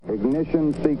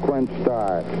Ignition sequence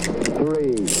start.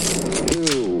 3,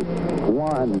 2,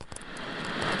 1.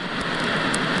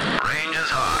 Range is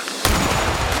hot.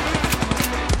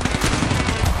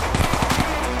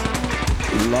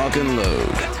 Lock and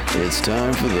load. It's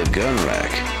time for the Gun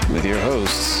Rack with your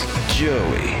hosts,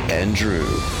 Joey and Drew.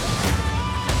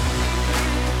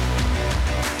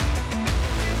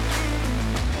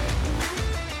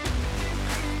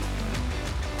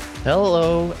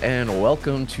 Hello and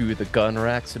welcome to the Gun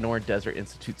Rack, Sonoran Desert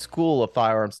Institute School of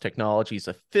Firearms Technology's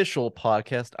official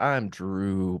podcast. I'm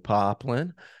Drew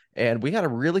Poplin, and we got a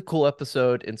really cool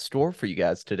episode in store for you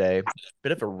guys today.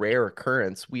 Bit of a rare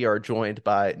occurrence. We are joined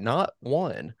by not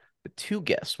one, but two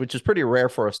guests, which is pretty rare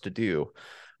for us to do.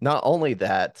 Not only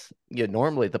that,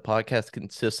 normally the podcast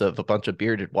consists of a bunch of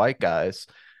bearded white guys.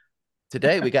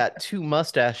 Today, we got two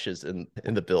mustaches in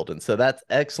the building, so that's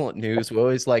excellent news. We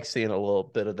always like seeing a little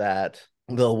bit of that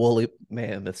little woolly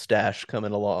man mustache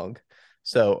coming along.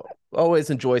 So always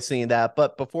enjoy seeing that.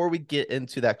 But before we get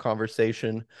into that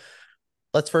conversation,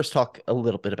 let's first talk a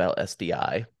little bit about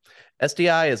SDI.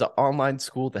 SDI is an online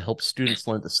school that helps students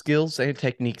learn the skills and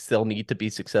techniques they'll need to be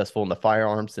successful in the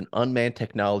firearms and unmanned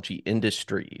technology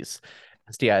industries.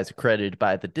 SDI is accredited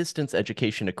by the Distance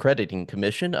Education Accrediting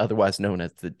Commission, otherwise known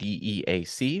as the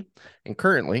DEAC, and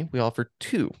currently we offer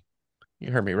two,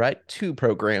 you heard me right, two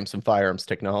programs in firearms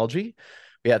technology.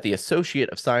 We have the Associate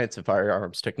of Science in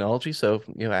Firearms Technology, so,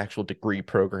 actual degree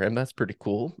program, that's pretty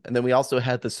cool. And then we also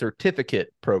had the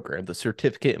certificate program, the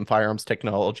Certificate in Firearms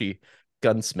Technology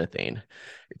Gunsmithing.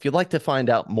 If you'd like to find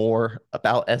out more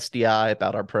about SDI,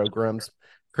 about our programs,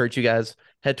 encourage you guys,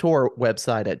 head to our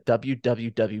website at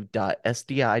www.sdi.edu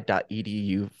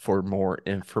for more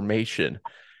information.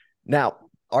 Now,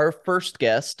 our first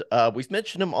guest, we've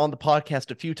mentioned him on the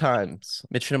podcast a few times.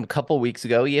 Mentioned him a couple of weeks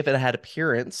ago. He even had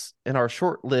appearance in our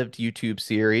short-lived YouTube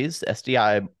series,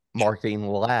 SDI Marketing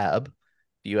Lab.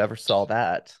 If you ever saw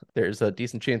that, there's a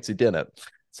decent chance you didn't.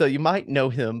 So you might know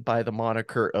him by the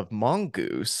moniker of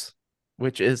Mongoose,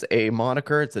 which is a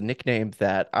moniker. It's a nickname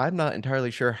that I'm not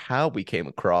entirely sure how we came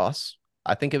across.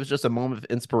 I think it was just a moment of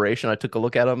inspiration. I took a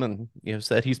look at him and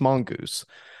said he's Mongoose.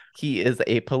 He is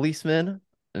a policeman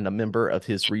and a member of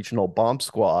his regional bomb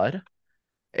squad.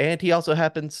 And he also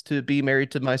happens to be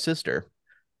married to my sister.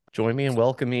 Join me in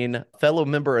welcoming fellow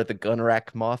member of the Gun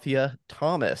Rack Mafia,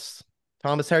 Thomas.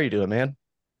 Thomas, how are you doing, man?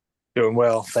 Doing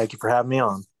well. Thank you for having me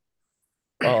on.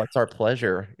 Oh, it's our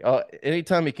pleasure.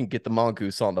 Anytime we can get the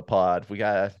Mongoose on the pod, we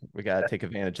gotta take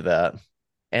advantage of that.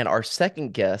 And our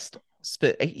second guest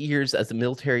spent 8 years as a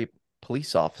military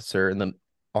police officer in the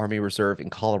Army Reserve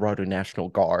and Colorado National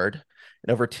Guard,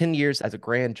 and over 10 years as a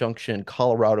Grand Junction,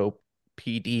 Colorado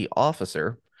PD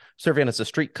officer, serving as a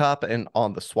street cop and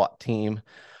on the SWAT team.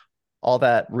 All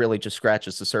that really just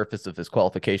scratches the surface of his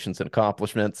qualifications and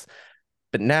accomplishments.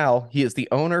 But now he is the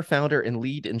owner, founder, and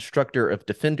lead instructor of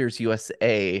Defenders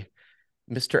USA,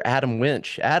 Mr. Adam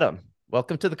Winch. Adam,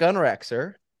 welcome to the Gun Rack,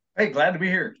 sir. Hey, glad to be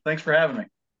here. Thanks for having me.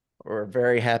 We're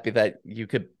very happy that you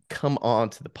could come on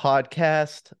to the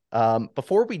podcast.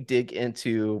 Before we dig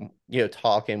into,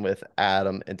 talking with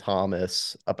Adam and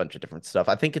Thomas, a bunch of different stuff,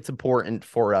 I think it's important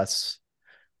for us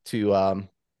to,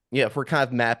 if we're kind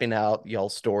of mapping out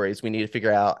y'all's stories, we need to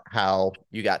figure out how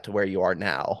you got to where you are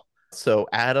now. So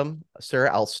Adam, sir,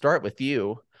 I'll start with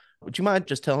you. Would you mind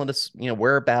just telling us,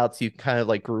 whereabouts you kind of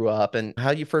like grew up and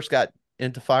how you first got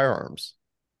into firearms?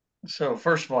 So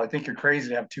first of all, I think you're crazy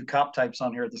to have two cop types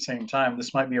on here at the same time.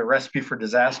 This might be a recipe for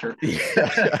disaster.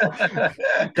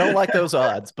 Don't like those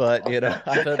odds, but I've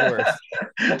had worse.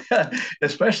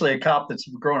 Especially a cop that's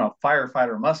growing a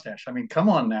firefighter mustache. I mean, come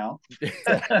on now.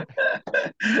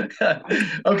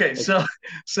 Okay, so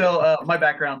my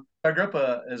background. I grew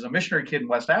up as a missionary kid in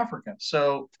West Africa.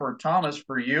 So for Thomas,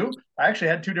 for you, I actually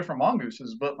had two different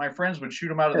mongooses, but my friends would shoot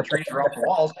them out of the trees or off the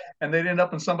walls, and they'd end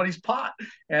up in somebody's pot,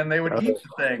 and they would eat the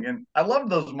thing. And I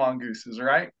loved those mongooses,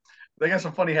 right? They got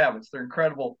some funny habits. They're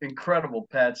incredible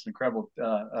pets, incredible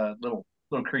little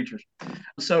creatures.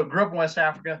 So grew up in West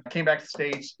Africa, came back to the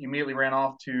States, immediately ran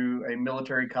off to a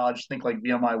military college, think like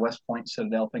VMI, West Point,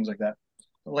 Citadel, things like that.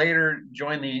 Later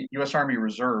joined the U.S. Army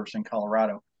Reserves in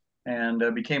Colorado and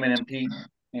became an MP.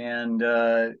 And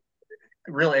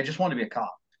really, I just wanted to be a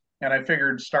cop. And I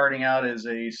figured starting out as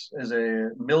a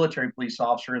military police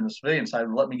officer in the civilian side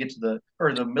would let me get to the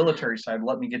military side,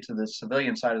 let me get to the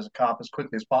civilian side as a cop as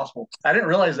quickly as possible. I didn't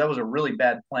realize that was a really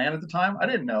bad plan at the time. I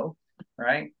didn't know,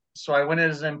 right? So I went in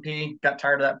as MP, got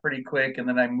tired of that pretty quick, and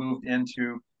then I moved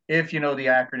into, if you know the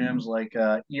acronyms like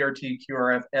ERT,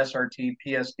 QRF, SRT,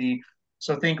 PSD.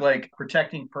 So think like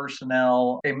protecting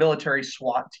personnel, a military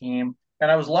SWAT team,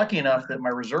 And I was lucky enough that my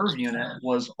reserve unit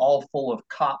was all full of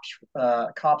cops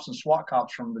and SWAT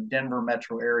cops from the Denver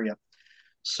metro area.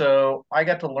 So I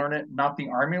got to learn it not the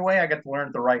Army way. I got to learn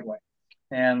it the right way,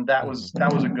 and that was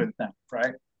a good thing,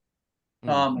 right?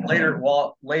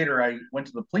 Later, I went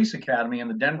to the police academy in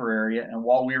the Denver area, and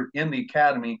while we were in the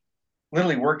academy,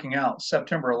 literally working out,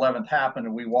 September 11th happened,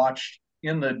 and we watched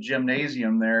in the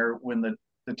gymnasium there when the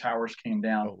towers came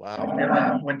down. Oh, wow.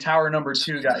 And when tower number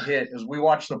 2 got hit, as we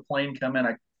watched the plane come in,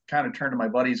 I kind of turned to my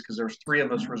buddies because there's 3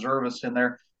 of us reservists in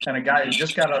there, and a guy who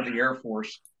just got out of the Air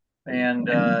Force and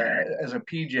as a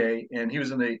PJ, and he was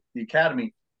in the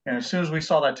academy. And as soon as we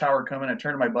saw that tower come in, I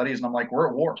turned to my buddies and I'm like, "We're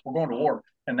at war. We're going to war."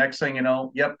 And next thing you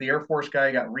know, yep, the Air Force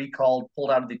guy got recalled, pulled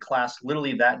out of the class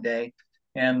literally that day.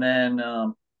 And then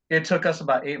it took us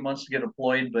about 8 months to get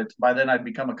deployed, but by then I'd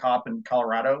become a cop in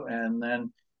Colorado. And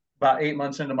then about 8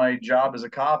 months into my job as a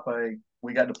cop,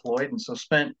 we got deployed, and so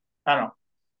spent, I don't know,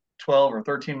 12 or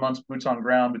 13 months boots on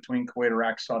ground between Kuwait,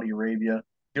 Iraq, Saudi Arabia,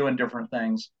 doing different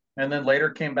things. And then later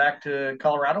came back to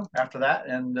Colorado after that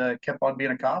and kept on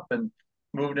being a cop and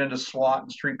moved into SWAT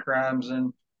and street crimes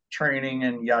and training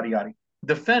and yada yada.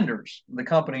 Defenders, the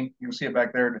company, you can see it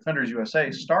back there, Defenders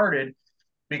USA, started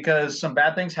because some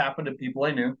bad things happened to people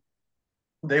I knew.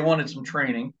 They wanted some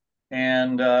training,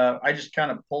 and I just kind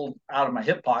of pulled out of my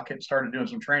hip pocket and started doing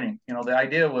some training. The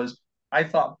idea was I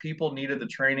thought people needed the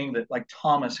training that like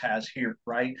Thomas has here,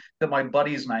 right? That my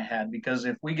buddies and I had, because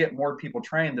if we get more people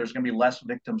trained, there's going to be less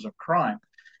victims of crime.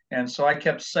 And so I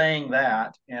kept saying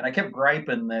that, and I kept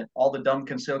griping that all the dumb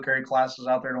concealed carry classes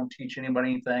out there don't teach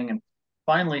anybody anything. And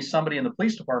finally, somebody in the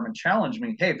police department challenged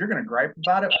me, "Hey, if you're going to gripe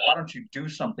about it, why don't you do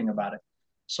something about it?"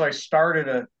 So I started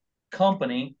a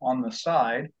company on the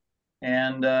side,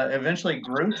 and eventually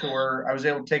grew to where I was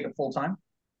able to take it full time.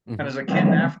 And as a kid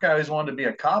in Africa, I always wanted to be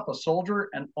a cop, a soldier,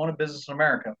 and own a business in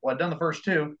America. Well, I'd done the first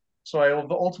two, so I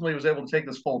ultimately was able to take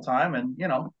this full time. And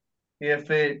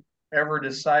if it ever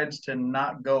decides to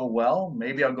not go well,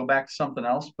 maybe I'll go back to something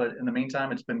else. But in the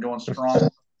meantime, it's been going strong.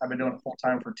 I've been doing it full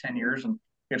time for 10 years, and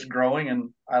it's growing. And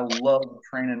I love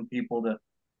training people to,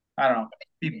 I don't know,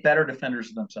 be better defenders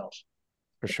of themselves.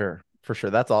 For sure. For sure.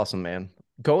 That's awesome, man.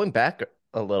 Going back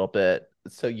a little bit,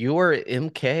 so you were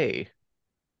MK.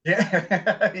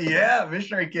 Yeah, yeah,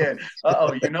 missionary kid.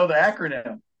 Uh-oh, you know the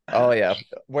acronym. Oh yeah.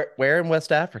 Where in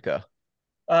West Africa?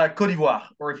 Côte d'Ivoire,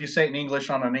 or if you say it in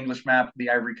English on an English map, the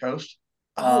Ivory Coast.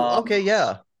 Oh, okay,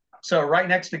 yeah. So right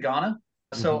next to Ghana.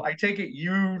 So I take it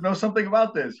you know something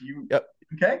about this. Yep.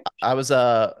 Okay? I was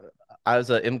a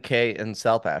MK in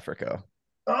South Africa.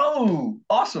 Oh,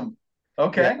 awesome.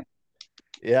 Okay.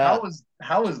 Yeah.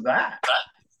 How was that?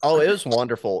 Oh, it was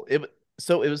wonderful.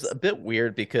 So it was a bit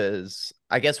weird because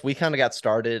I guess we kind of got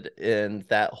started in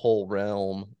that whole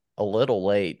realm a little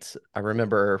late. I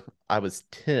remember I was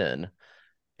 10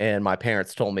 and my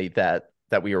parents told me that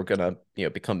we were gonna,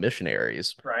 become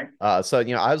missionaries. Right. So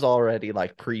I was already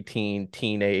like preteen,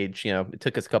 teenage. It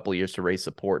took us a couple of years to raise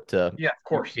support to of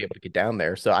course be able to get down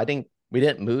there. So we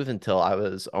didn't move until I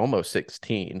was almost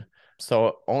 16.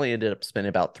 So only ended up spending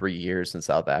about 3 years in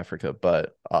South Africa,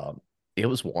 but it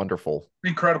was wonderful.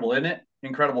 Incredible, isn't it?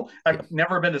 Incredible. I've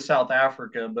never been to South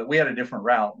Africa, but we had a different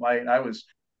route. I was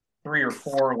 3 or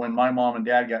 4 when my mom and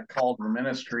dad got called to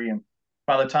ministry, and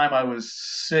by the time I was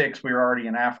 6, we were already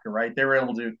in Africa, right? They were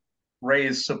able to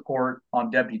raise support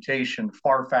on deputation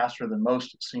far faster than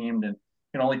most, it seemed. And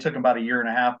it only took about a year and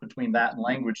a half between that and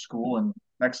language school. And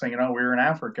next thing you know, we were in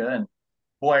Africa. And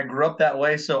boy, I grew up that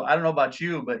way. So I don't know about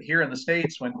you, but here in the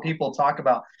States, when people talk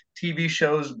about TV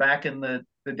shows back in the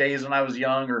days when I was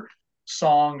young, or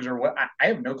songs or what, I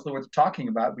have no clue what they're talking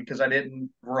about because I didn't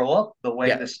grow up the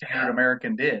way the standard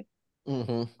American did.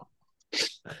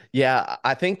 Yeah,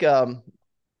 I think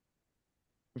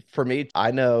for me,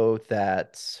 I know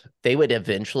that they would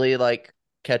eventually like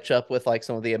catch up with like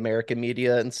some of the American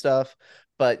media and stuff,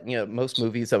 but most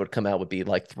movies that would come out would be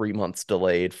like 3 months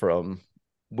delayed from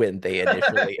when they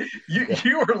initially.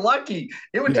 You were lucky.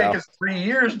 It would take us 3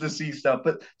 years to see stuff,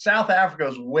 but South Africa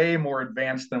is way more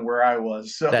advanced than where I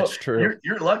was. So that's true.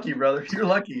 You're lucky, brother. You're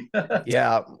lucky.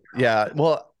 Yeah.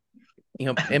 Well,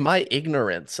 in my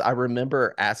ignorance, I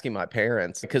remember asking my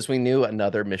parents because we knew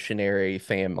another missionary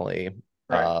family,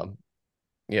 right.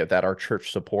 That our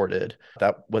church supported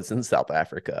that was in South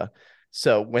Africa.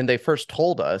 So when they first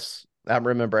told us, I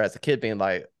remember as a kid being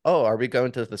like, "Oh, are we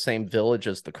going to the same village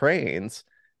as the Cranes?"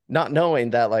 Not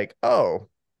knowing that, like, oh,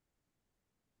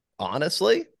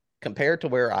 honestly, compared to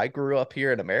where I grew up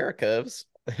here in America,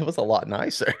 it was a lot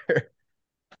nicer.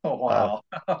 Oh, wow.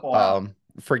 Wow.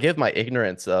 Forgive my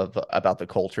ignorance about the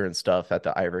culture and stuff at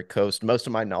the Ivory Coast. Most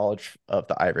of my knowledge of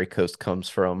the Ivory Coast comes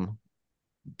from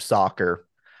soccer.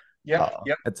 Yep.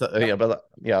 It's yeah, but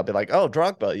yeah, I'll be like, oh,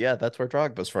 Drogba, yeah, that's where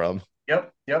Drogba's from.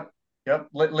 Yep.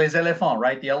 Les Elephants,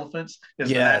 right? The elephants is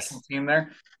the national Yes. team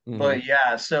there. Mhm. But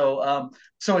yeah, so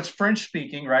it's French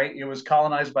speaking, right? It was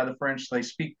colonized by the French. They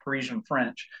speak Parisian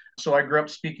French. So I grew up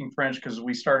speaking French because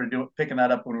we started picking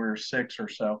that up when we were 6 or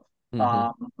so.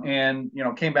 Mhm. And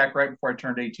came back right before I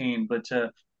turned 18. But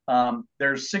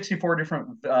there's 64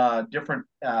 different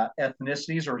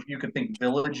ethnicities, or you could think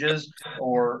villages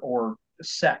or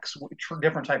sects,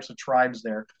 different types of tribes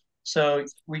there. So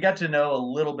we got to know a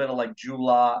little bit of like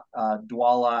Jula,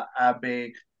 Douala,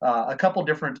 Abe, a couple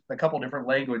different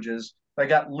languages. I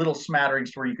got little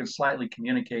smatterings to where you could slightly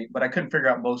communicate, but I couldn't figure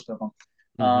out most of them.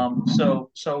 Mhm.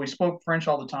 So we spoke French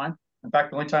all the time. In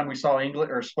fact, the only time we saw English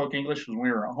or spoke English was when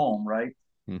we were at home, right?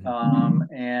 Mhm.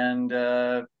 And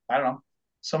I don't know,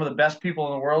 some of the best people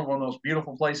in the world, one of those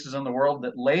beautiful places in the world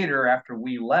that later, after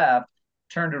we left,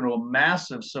 turned into a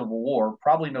massive civil war,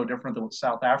 probably no different than what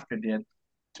South Africa did,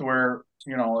 to where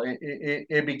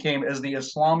it became, as the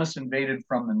Islamists invaded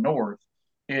from the north,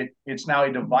 it's now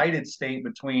a divided state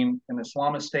between an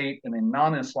Islamist state and a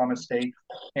non-Islamist state,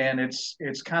 and it's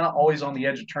kind of always on the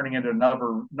edge of turning into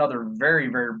another very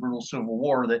very brutal civil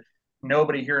war that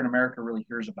nobody here in America really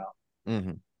hears about.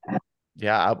 Mhm.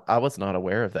 Yeah, I was not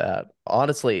aware of that.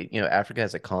 Honestly, Africa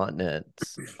as a continent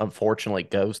unfortunately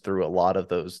goes through a lot of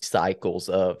those cycles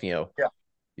of,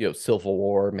 Yeah, civil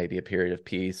war, maybe a period of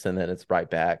peace, and then it's right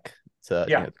back to,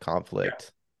 yeah, yeah.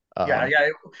 conflict. Yeah, Um, yeah.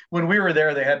 When we were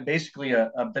there, they had basically a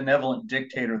benevolent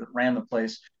dictator that ran the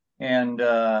place, and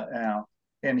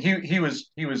he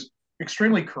was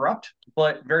extremely corrupt,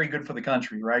 but very good for the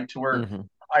country, right? To where mhm.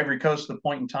 Ivory Coast, at the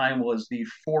point in time, was the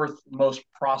fourth most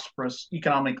prosperous,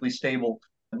 economically stable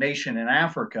nation in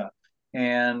Africa.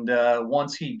 And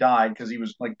once he died, because he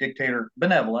was like dictator,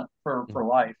 benevolent for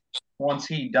life. Once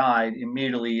he died,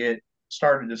 immediately it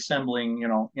started assembling,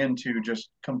 into just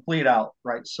complete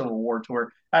outright civil war. To where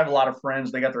I have a lot of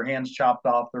friends, they got their hands chopped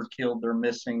off, they're killed, they're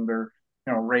missing, they're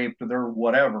raped, they're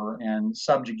whatever, and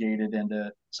subjugated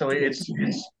into. So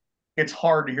it's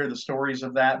hard to hear the stories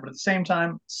of that, but at the same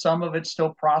time, some of it's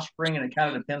still prospering, and it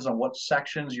kind of depends on what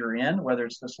sections you're in, whether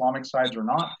it's the Islamic sides or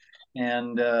not.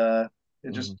 And Mhm.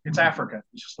 it's Africa.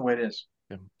 It's just the way it is.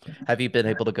 Yeah. Have you been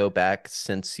able to go back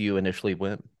since you initially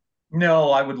went?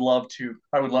 No, I would love to.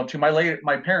 I would love to.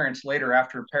 My parents later,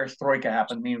 after Perestroika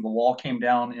happened, meaning the wall came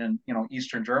down in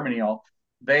Eastern Germany, all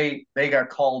they got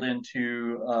called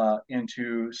into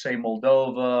say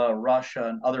Moldova, Russia,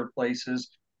 and other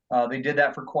places. They did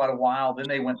that for quite a while. Then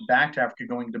they went back to Africa,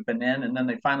 going to Benin, and then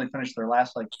they finally finished their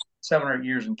last like 7 or 8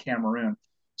 years in Cameroon.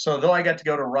 So though I got to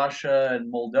go to Russia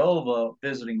and Moldova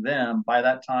visiting them, by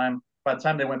the time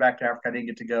they went back to Africa, I didn't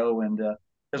get to go. And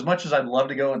as much as I'd love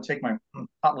to go and take my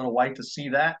hot little wife to see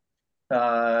that,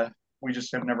 uh, we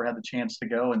just have never had the chance to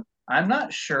go. And I'm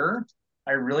not sure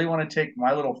I really want to take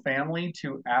my little family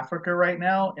to Africa right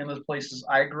now in those places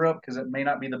I grew up, because it may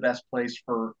not be the best place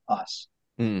for us.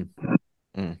 Mm,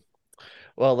 mm.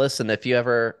 Well, listen, if you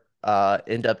ever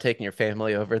end up taking your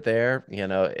family over there,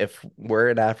 if we're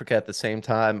in Africa at the same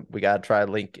time, we got to try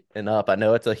linking up. I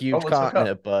know it's a Oh, huge let's hook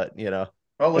up. continent.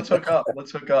 Oh, let's hook up.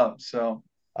 Let's hook up. So,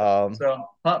 Um,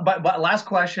 but last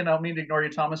question. I don't mean to ignore you,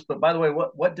 Thomas. But by the way,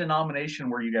 what denomination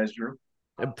were you guys, Drew?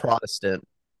 and Protestant,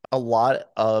 a lot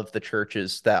of the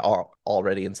churches that are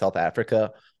already in South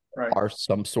Africa Right. are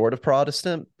some sort of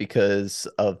Protestant because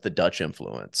of the Dutch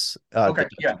influence, the Okay.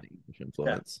 Dutch Yeah. and the English Yeah.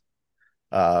 influence.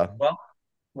 Uh, Well,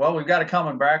 well, we've got a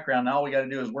common background. Now all we got to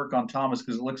do is work on Thomas,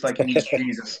 because it looks like he needs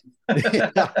Jesus.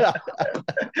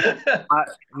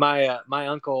 My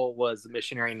uncle was a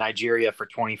missionary in Nigeria for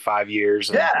 25 years,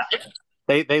 and Yeah.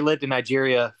 they lived in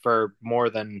Nigeria for more.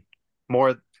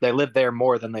 They lived there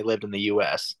more than they lived in the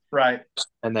U.S. Right.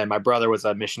 And then my brother was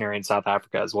a missionary in South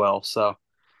Africa as well. So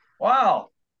Wow.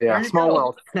 There yeah, you small go.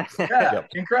 world. Yeah. yep.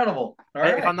 Incredible. All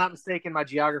If right. I'm not mistaken, my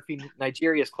geography,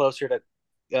 Nigeria is closer to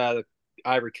the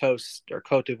Ivory Coast or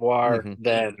Cote d'Ivoire Mhm.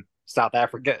 than South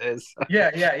Africa is.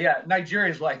 Yeah.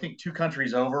 Nigeria is, well, I think, 2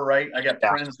 countries over, right? I got Yeah.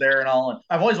 friends there and all. And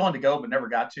I've always wanted to go, but never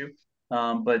got to.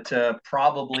 But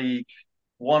probably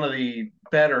one of the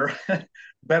better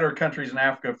better countries in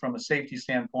Africa from a safety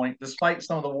standpoint, despite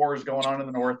some of the wars going on in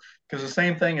the north, because the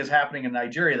same thing is happening in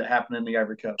Nigeria that happened in the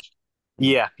Ivory Coast.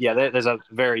 Yeah. There's a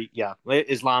very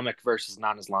Islamic versus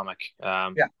non-Islamic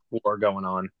Yeah. war going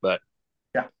on, but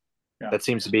Yeah. Yeah. that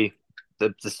seems to be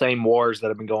the same wars that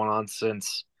have been going on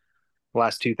since the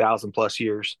last 2,000 plus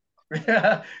years.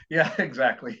 Yeah,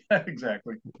 exactly.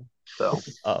 Exactly. So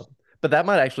But that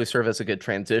might actually serve as a good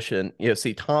transition.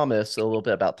 See, Thomas, a little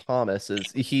bit about Thomas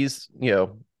is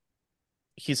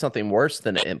he's something worse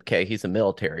than an MK. He's a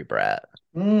military brat.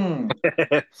 Mm.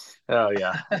 Oh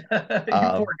yeah. You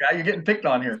poor guy, you're getting picked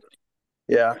on here.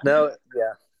 Yeah. No,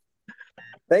 yeah.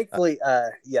 Thankfully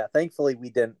we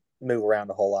didn't move around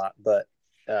a whole lot, but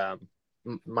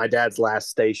my dad's last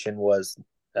station was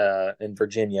in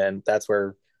Virginia, and that's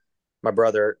where my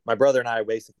brother and I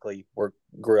basically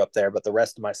grew up there, but the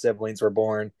rest of my siblings were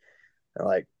born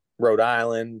like Rhode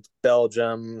Island,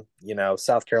 Belgium,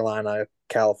 South Carolina,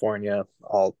 California.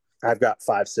 All I've got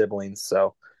 5 siblings,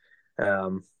 so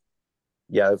um,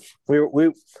 yeah,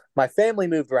 we my family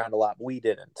moved around a lot. But we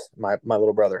didn't. My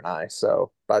little brother and I.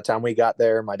 So by the time we got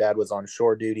there, my dad was on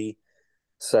shore duty,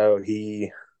 so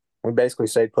we basically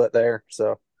stayed put there.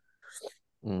 So,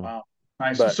 Wow,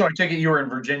 nice. but So I take it you were in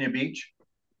Virginia Beach.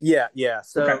 yeah.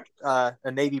 Okay. So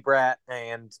a Navy brat,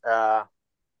 and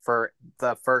for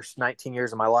the first 19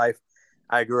 years of my life,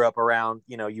 I grew up around.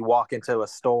 You walk into a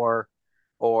store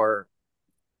or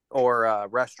a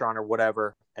restaurant or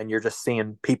whatever, and you're just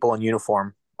seeing people in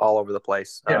uniform all over the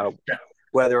place. Yeah.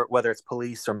 Whether it's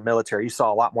police or military, you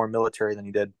saw a lot more military than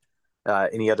you did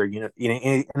any other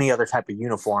any other type of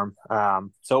uniform.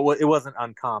 So it wasn't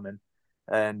uncommon,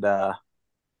 and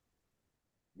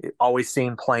always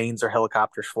seeing planes or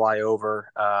helicopters fly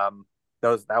over.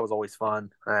 That was always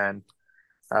fun, and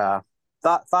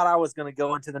thought I was going to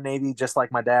go into the Navy just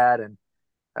like my dad, and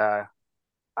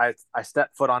I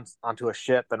stepped foot onto a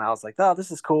ship, and I was like, oh,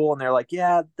 this is cool. And they're like,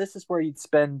 yeah, this is where you'd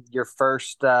spend your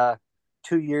first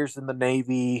 2 years in the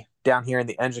Navy down here in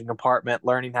the engine compartment,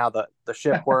 learning how the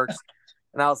ship works.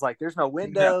 And I was like, there's no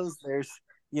windows. There's,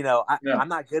 I'm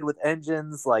not good with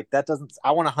engines. Like that doesn't,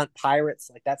 I want to hunt pirates.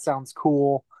 Like that sounds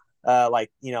cool.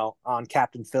 On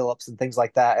Captain Phillips and things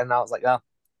like that. And I was like, oh,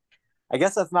 I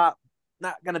guess that's not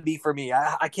going to be for me.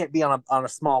 I can't be on a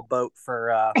small boat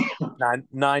for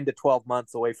 9 to 12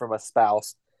 months away from a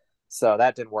spouse. So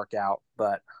that didn't work out,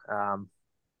 but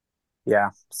yeah.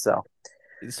 So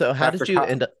how did you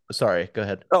end up? Sorry, go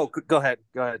ahead. Oh, go ahead.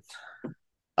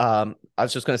 I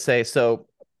was just going to say, so,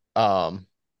 yeah,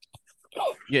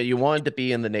 you wanted to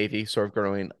be in the Navy sort of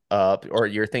growing up, or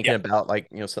you're thinking about like,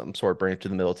 some sort of branch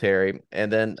of the military.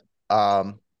 And then,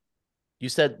 you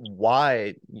said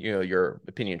why, your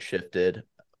opinion shifted.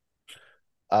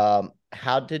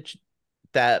 How did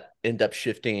that end up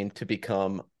shifting to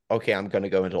become, okay, I'm going to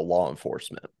go into law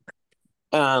enforcement?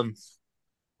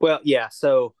 Well, yeah.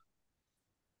 So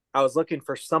I was looking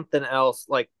for something else,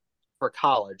 like for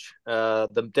college,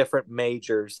 the different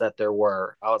majors that there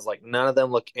were. I was like, none of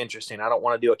them look interesting. I don't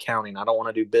want to do accounting. I don't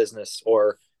want to do business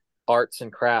or arts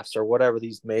and crafts or whatever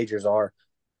these majors are.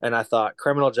 And I thought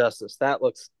criminal justice, that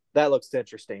looks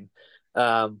interesting.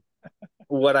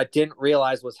 What I didn't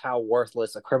realize was how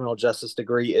worthless a criminal justice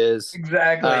degree is.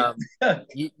 Exactly.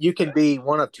 You can be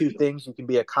one of two things. You can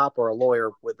be a cop or a lawyer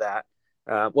with that.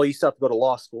 Well, you still have to go to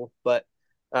law school, but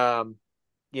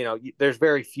there's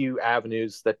very few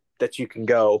avenues that you can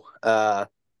go.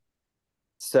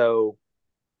 So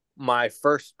my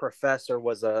first professor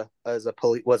was a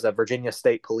Virginia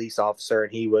State police officer,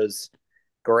 and he was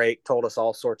great. Told us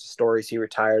all sorts of stories. He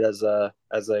retired as a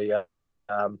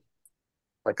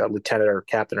like a lieutenant or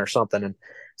captain or something, and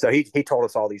so he told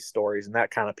us all these stories, and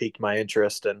that kind of piqued my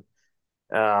interest. And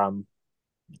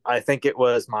I think it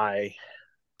was my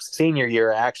senior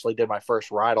year I actually did my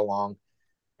first ride along,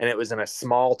 and it was in a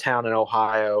small town in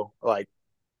Ohio, like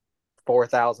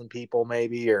 4,000 people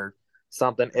maybe or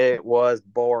something. It was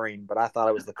boring, but I thought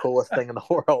it was the coolest thing in the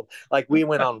world. Like we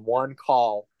went on one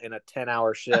call in a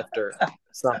 10-hour shift or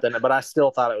something, but I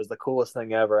still thought it was the coolest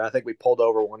thing ever. I think we pulled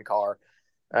over one car.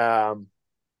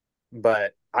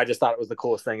 But I just thought it was the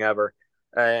coolest thing ever.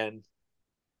 And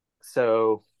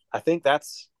so I think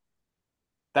that's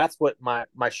what my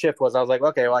shift was. I was like,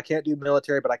 okay, well, I can't do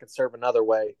military, but I can serve another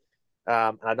way.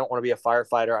 And I don't want to be a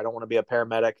firefighter. I don't want to be a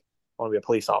paramedic. I want to be a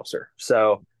police officer.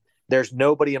 So there's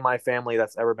nobody in my family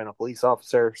that's ever been a police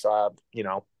officer. So,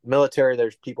 military,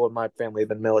 there's people in my family have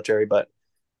been military, but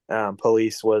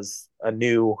police was a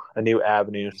new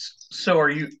avenue. So are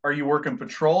you working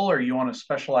patrol, or are you on a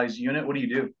specialized unit? What do you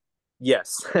do?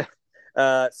 Yes.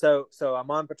 So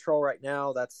I'm on patrol right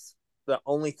now. That's the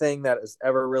only thing that has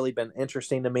ever really been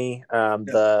interesting to me.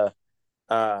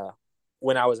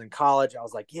 When I was in college, I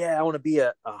was like, yeah, I want to be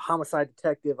a homicide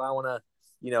detective. I want to,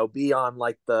 be on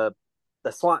like the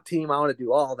SWAT team. I want to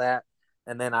do all that.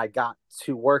 And then I got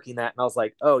to working that, and I was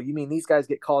like, oh, you mean these guys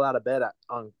get called out of bed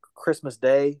on Christmas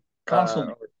Day?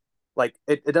 Constantly. Like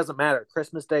it doesn't matter.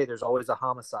 Christmas Day, there's always a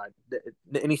homicide.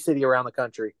 Any city around the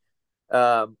country.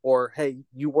 Or hey,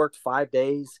 you worked 5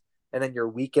 days and then your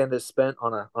weekend is spent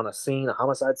on a scene, a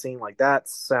homicide scene. Like that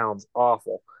sounds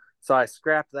awful. So I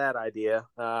scrapped that idea.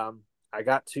 I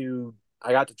got to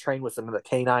train with some of the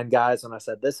canine guys, and I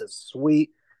said, "This is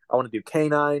sweet. I want to do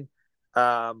canine."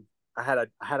 I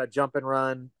had a jump and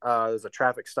run. It was a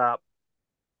traffic stop.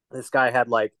 This guy had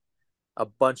like a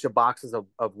bunch of boxes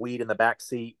of weed in the back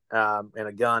seat, and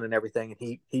a gun and everything,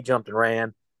 and he jumped and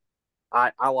ran.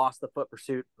 I lost the foot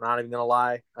pursuit. Not even gonna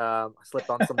lie. I slipped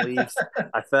on some leaves.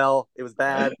 I fell. It was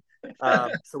bad.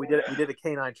 So we did a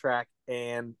canine track,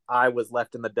 and I was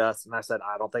left in the dust. And I said,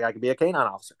 I don't think I could be a canine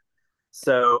officer.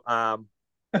 So I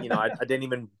didn't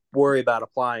even worry about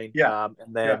applying. Yeah.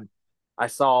 And then I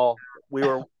saw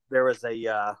there was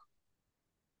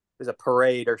a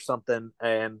parade or something,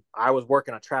 and I was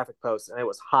working a traffic post, and it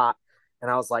was hot,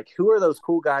 and I was like, who are those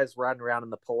cool guys riding around in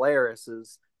the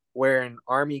Polarises wearing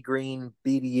army green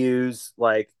BDUs?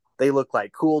 Like, they look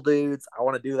like cool dudes. I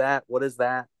want to do that. What is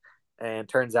that? And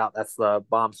turns out that's the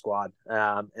bomb squad.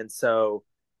 And so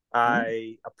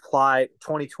I applied.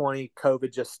 2020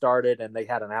 COVID just started, and they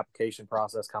had an application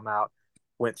process come out.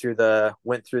 Went through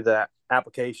the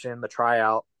application, the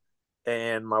tryout,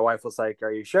 and my wife was like,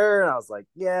 "Are you sure?" And I was like,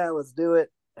 "Yeah, let's do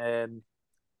it." And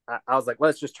I was like,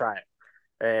 "Let's just try it."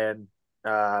 And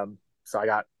so I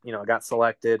got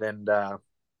selected, and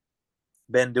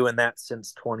been doing that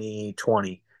since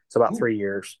 2020, so about 3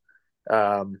 years.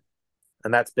 And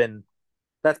that's been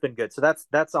good. So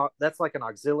that's like an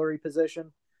auxiliary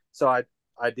position. So I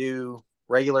do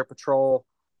regular patrol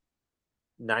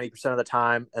 90% of the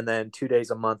time, and then 2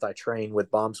 days a month I train with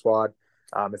bomb squad.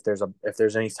 If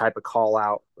there's any type of call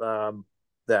out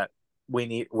that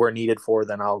we're needed for,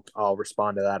 then I'll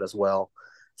respond to that as well.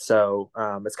 So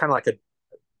it's kind of like a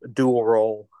dual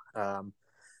role.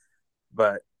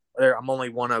 But I'm only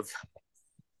one of,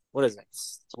 what is it?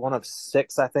 One of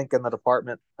six, I think, in the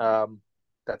department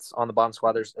that's on the bomb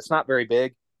squad. It's not very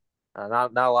big.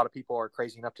 Not a lot of people are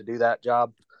crazy enough to do that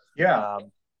job. Yeah.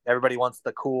 Everybody wants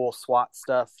the cool SWAT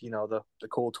stuff, the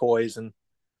cool toys and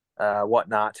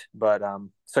whatnot. But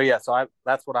so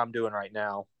that's what I'm doing right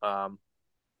now.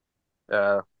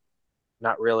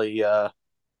 Not really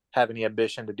have any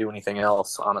ambition to do anything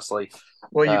else, honestly.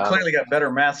 Well, you clearly got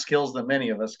better math skills than many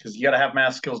of us, because you got to have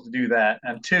math skills to do that.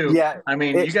 And two, I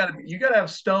mean, you got to have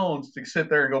stones to sit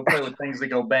there and go play with things that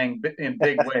go bang in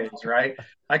big ways, right?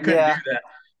 I couldn't do that.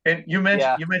 And you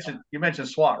mentioned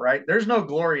SWAT, right? There's no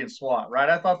glory in SWAT, right?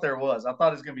 I thought there was. I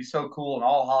thought it was going to be so cool in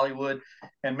all Hollywood.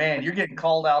 And man, you're getting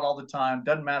called out all the time.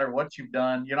 Doesn't matter what you've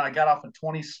done. I got off a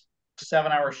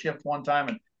 27-hour shift one time,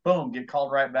 and boom, get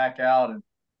called right back out. And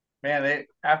man,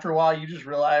 after a while, you just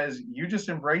realize you just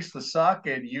embrace the suck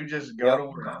and you just go to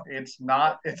work. It's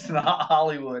not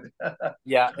Hollywood.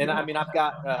 Yeah, and I mean, I've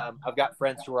got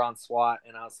friends who are on SWAT,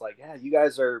 and I was like, yeah, you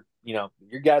guys are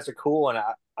cool, and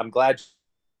I'm glad you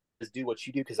just do what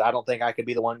you do, because I don't think I could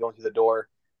be the one going through the door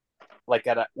like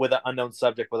with an unknown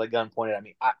subject with a gun pointed at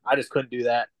me. I just couldn't do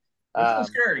that. It's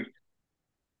so scary.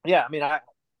 Yeah, I mean,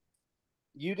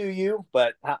 you do you,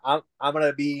 but I'm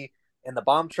gonna be in the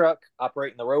bomb truck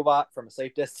operating the robot from a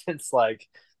safe distance. Like,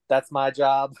 that's my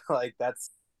job. Like,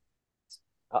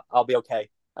 I'll be okay.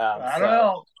 I don't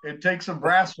know. It takes some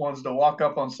brass ones to walk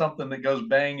up on something that goes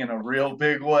bang in a real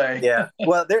big way. Yeah.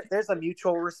 Well, there's a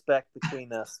mutual respect between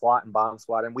the SWAT and bomb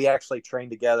squad, and we actually train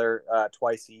together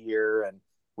twice a year, and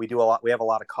we have a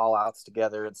lot of call outs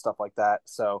together and stuff like that.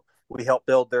 So we help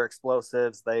build their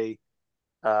explosives. They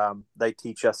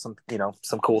teach us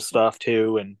some cool stuff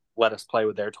too, and let us play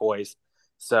with their toys.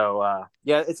 So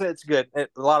it's good. A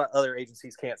lot of other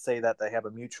agencies can't say that they have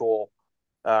a mutual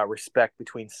respect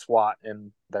between SWAT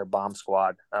and their bomb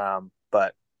squad.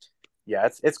 But yeah,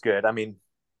 it's good. I mean,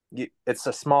 it's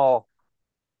a small,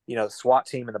 the SWAT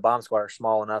team and the bomb squad are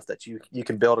small enough that you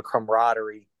can build a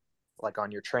camaraderie, like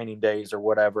on your training days or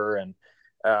whatever. And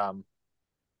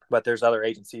but there's other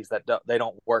agencies that they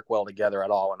don't work well together at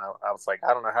all. And I was like,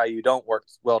 I don't know how you don't work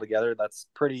well together. That's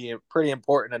pretty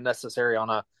important and necessary on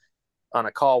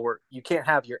a call, where you can't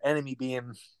have your enemy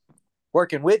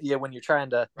working with you when you're trying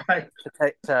to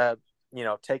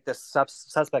take this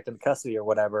suspect into custody or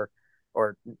whatever,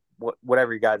 or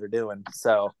whatever you guys are doing.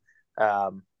 So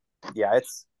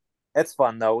it's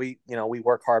fun though. We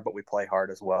work hard, but we play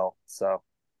hard as well. So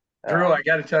Drew, I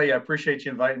got to tell you, I appreciate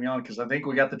you inviting me on, because I think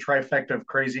we got the trifecta of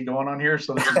crazy going on here.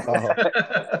 So this is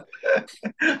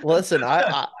Listen,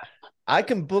 I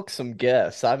can book some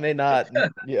guests. I may not,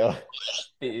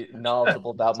 be knowledgeable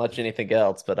about much anything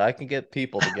else, but I can get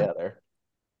people together.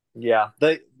 Yeah,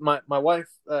 my wife,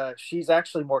 she's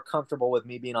actually more comfortable with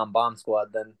me being on bomb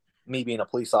squad than me being a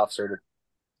police officer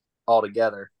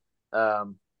altogether.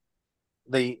 Because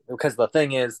the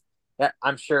thing is,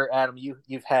 I'm sure, Adam,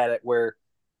 you've had it where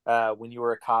when you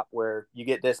were a cop, where you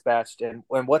get dispatched, and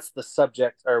what's the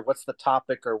subject, or what's the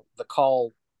topic, or the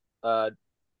call,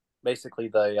 basically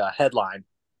the headline,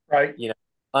 Right.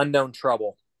 unknown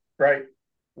trouble. Right.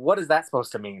 What is that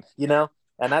supposed to mean?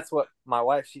 And that's what my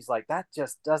wife, she's like, that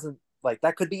just doesn't, like,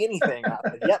 that could be anything.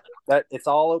 Yep, that it's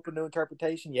all open to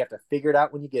interpretation. You have to figure it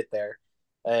out when you get there.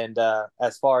 And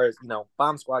as far as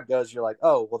bomb squad goes, you're like,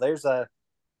 oh well, there's a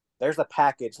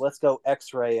package, let's go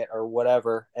x-ray it or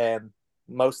whatever, and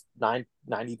most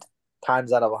 90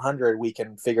 times out of 100 we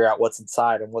can figure out what's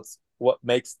inside and what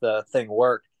makes the thing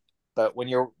work. But when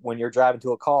you're driving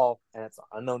to a call and it's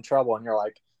unknown trouble, and you're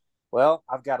like, well,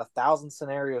 I've got 1,000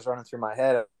 scenarios running through my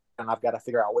head, and I've got to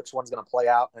figure out which one's going to play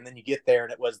out. And then you get there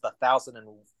and it was the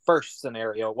 1,001st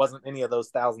scenario. It wasn't any of those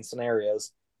 1,000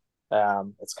 scenarios.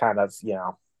 It's kind of,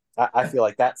 I feel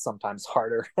like that's sometimes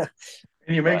harder.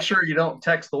 And you make sure you don't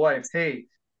text the wife, hey,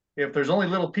 if there's only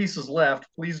little pieces left,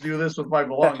 please do this with my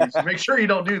belongings. Make sure you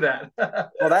don't do that.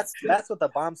 Well, that's what the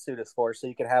bomb suit is for, so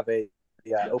you can have a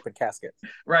open casket.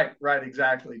 Right,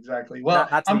 exactly. Well,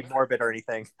 not to be morbid or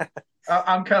anything.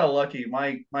 I'm kind of lucky.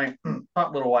 My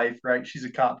hot little wife, right? She's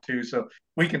a cop too, so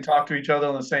we can talk to each other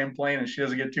on the same plane, and she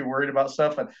doesn't get too worried about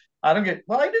stuff. And I do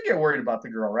get worried about the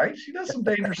girl, right? She does some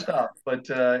dangerous stuff, but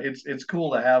it's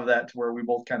cool to have that to where we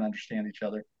both kind of understand each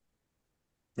other.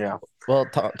 Yeah. Well,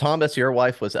 Thomas, your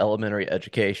wife was elementary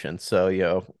education, so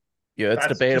it's That's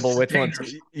debatable which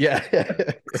one's. Yeah.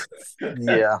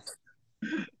 Yeah.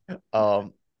 I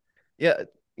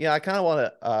kind of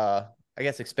want to, I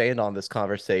guess, expand on this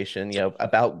conversation,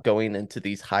 about going into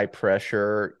these high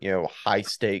pressure, high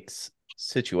stakes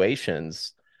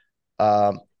situations.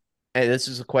 And this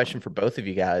is a question for both of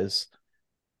you guys.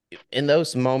 In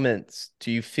those moments, do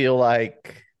you feel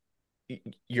like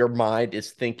your mind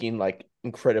is thinking like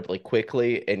incredibly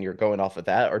quickly and you're going off of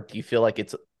that, or do you feel like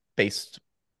it's based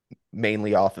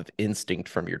mainly off of instinct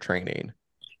from your training?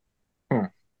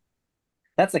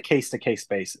 That's a case-to-case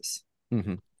basis.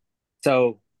 Mm-hmm.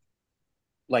 So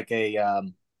like a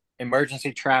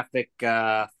emergency traffic,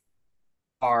 car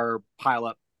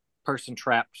pileup, person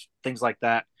trapped, things like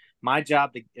that, my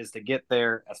job is to get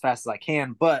there as fast as I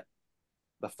can, but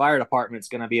the fire department's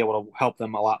going to be able to help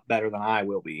them a lot better than I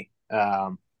will be.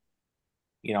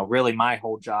 Really my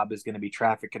whole job is going to be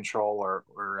traffic control or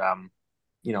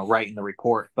writing the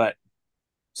report. But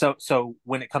so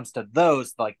when it comes to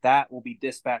those, like, that will be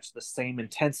dispatched the same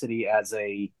intensity as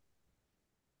a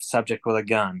subject with a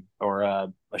gun or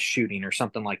a shooting or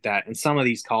something like that. And some of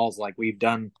these calls, like we've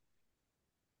done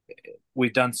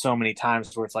so many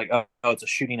times, where it's like, oh, it's a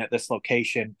shooting at this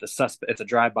location, the suspect, it's a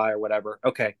drive-by or whatever.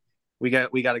 Okay, we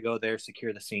got to go there,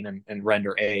 secure the scene, and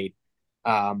render aid.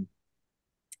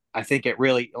 I think it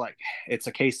really, like, it's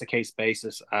a case-to-case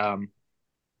basis.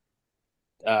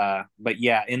 But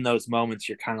yeah, in those moments,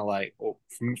 you're kind of like, well,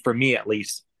 for me at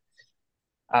least,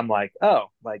 I'm like,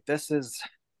 oh, like this is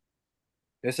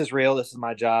real. This is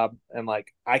my job, and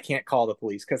like I can't call the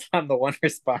police because I'm the one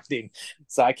responding,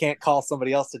 so I can't call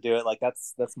somebody else to do it. Like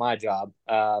that's my job.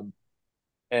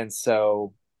 And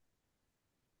so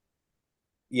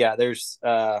yeah, there's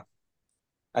I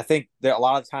think that a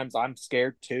lot of times I'm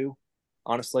scared too,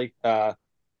 honestly,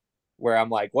 where I'm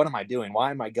like, what am I doing?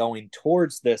 Why am I going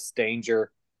towards this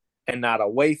danger and not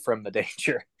away from the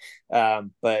danger?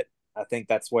 But I think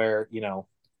that's where,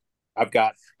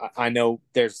 I know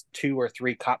there's 2 or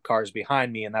 3 cop cars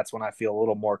behind me, and that's when I feel a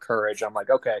little more courage. I'm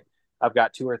like, okay, I've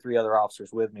got 2 or 3 other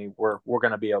officers with me. We're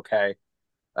going to be okay.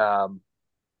 I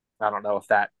don't know if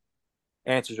that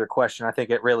answers your question. I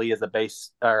think it really is a base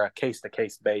or a case to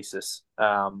case basis,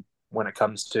 when it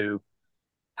comes to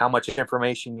how much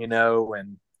information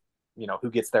and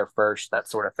who gets there first, that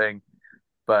sort of thing.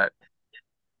 But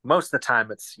most of the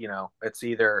time it's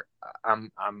either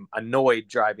I'm annoyed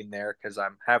driving there because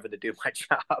I'm having to do my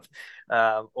job,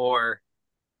 or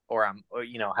I'm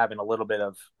having a little bit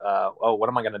of oh, what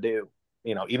am I going to do?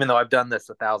 Even though I've done this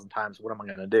 1,000 times, what am I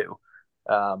going to do?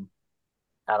 I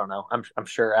don't know. I'm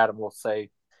sure Adam will say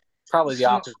probably the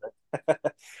opposite.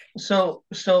 So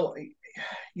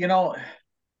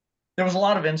there was a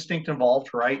lot of instinct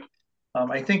involved, right?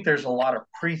 I think there's a lot of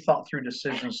pre-thought through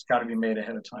decisions got to be made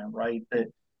ahead of time, right? That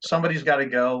somebody's got to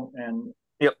go, and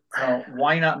yep.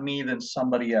 Why not me than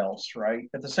somebody else, right?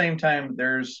 At the same time,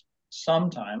 there's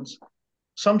sometimes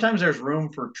there's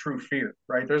room for true fear,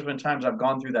 right? There's been times I've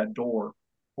gone through that door,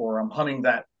 or I'm hunting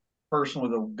that person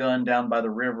with a gun down by the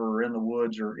river or in the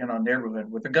woods or in a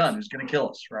neighborhood with a gun who's going to kill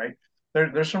us, right?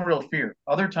 There's some real fear.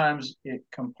 Other times it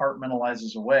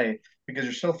compartmentalizes away because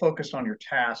you're so focused on your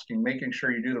task and making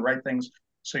sure you do the right things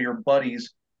so your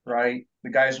buddies, right, the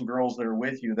guys and girls that are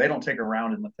with you, they don't take a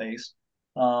round in the face.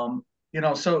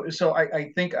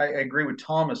 I think I agree with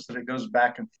Thomas that it goes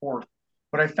back and forth.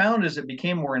 What I found is it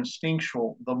became more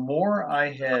instinctual. The more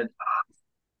I had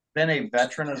been a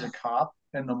veteran as a cop,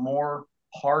 and the more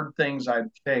hard things I'd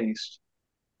faced,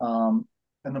 um,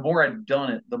 and the more I'd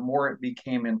done it, the more it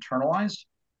became internalized.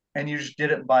 And you just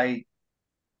did it by,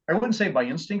 I wouldn't say by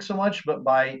instinct so much, but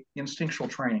by instinctual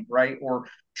training, right? Or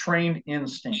trained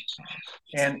instinct.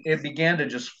 And it began to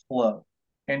just flow.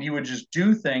 And you would just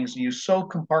do things and you so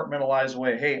compartmentalize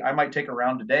away, hey, I might take a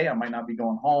round today, I might not be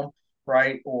going home,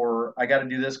 right? Or I got to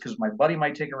do this because my buddy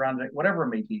might take a round today, whatever it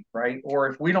may be, right? Or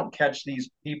if we don't catch these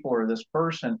people or this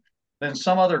person, then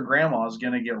some other grandma is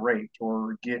going to get raped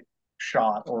or get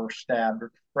shot or stabbed,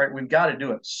 right? We've got to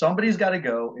do it. Somebody's got to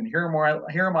go, and here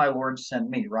my Lord, send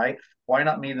me, right? Why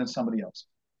not me than somebody else?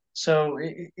 So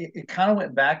it kind of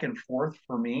went back and forth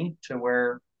for me to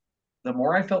where the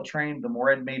more I felt trained, the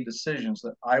more I'd made decisions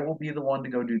that I will be the one to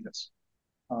go do this.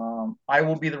 I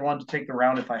will be the one to take the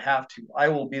round if I have to. I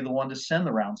will be the one to send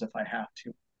the rounds if I have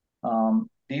to.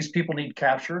 These people need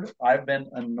captured. I've been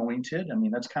anointed. I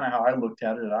mean, that's kind of how I looked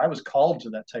at it. I was called to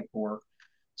that type of work.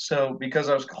 So because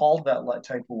I was called that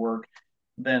type of work,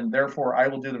 then therefore I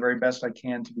will do the very best I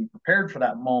can to be prepared for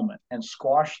that moment and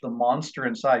squash the monster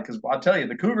inside. Because I'll tell you,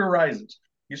 the cougar rises.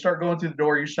 You start going through the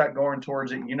door, you start going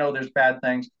towards it. You know there's bad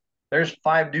things. There's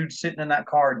 5 dudes sitting in that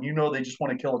car, and you know they just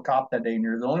want to kill a cop that day, and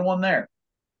you're the only one there,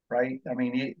 right? I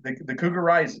mean, the cougar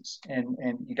rises, and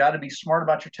you got to be smart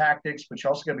about your tactics, but you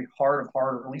also got to be hard of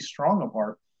heart, or at least strong of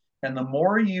heart. And the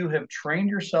more you have trained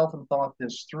yourself and thought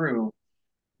this through,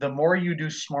 the more you do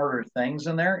smarter things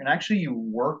in there, and actually you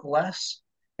work less,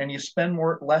 and you spend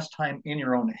less time in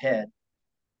your own head,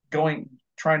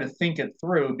 trying to think it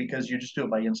through because you just do it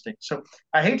by instinct. So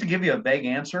I hate to give you a vague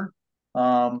answer.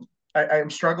 Um, I'm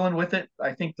struggling with it.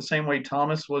 I think the same way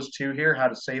Thomas was too here, how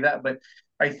to say that. But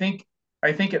I think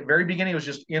I think at very beginning it was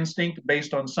just instinct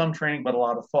based on some training, but a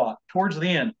lot of thought. Towards the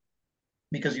end,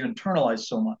 because you internalized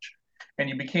so much and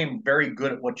you became very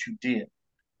good at what you did,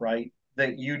 right?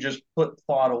 That you just put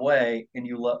thought away and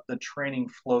you let the training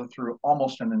flow through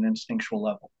almost on an instinctual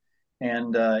level.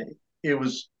 And it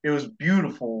was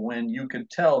beautiful when you could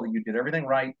tell that you did everything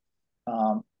right.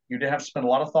 You didn't have to spend a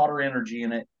lot of thought or energy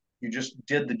in it. You just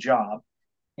did the job,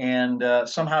 and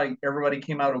somehow everybody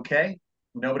came out okay.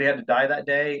 Nobody had to die that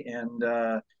day, and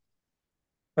that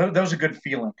was a good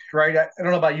feeling, right? I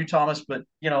don't know about you, Thomas, but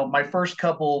my first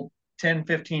couple 10,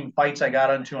 15 fights I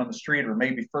got into on the street, or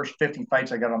maybe first 50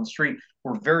 fights I got on the street,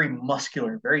 were very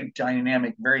muscular, very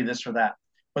dynamic, very this or that.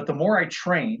 But the more I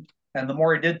trained and the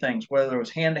more I did things, whether it was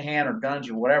hand to hand or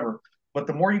guns or whatever, but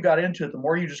the more you got into it, the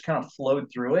more you just kind of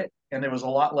flowed through it. And there was a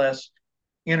lot less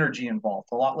energy involved,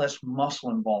 a lot less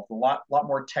muscle involved, a lot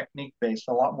more technique based,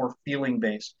 a lot more feeling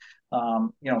based,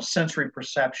 sensory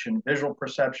perception, visual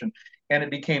perception, and it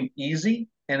became easy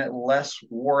and it less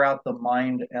wore out the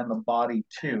mind and the body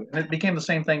too. And it became the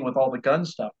same thing with all the gun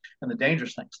stuff and the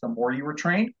dangerous things. The more you were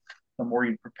trained, the more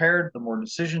you prepared, the more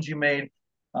decisions you made,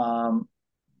 um,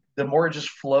 the more it just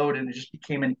flowed and it just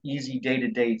became an easy day to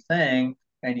day thing.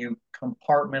 And you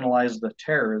compartmentalize the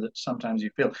terror that sometimes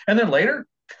you feel. And then later,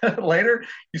 later,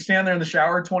 you stand there in the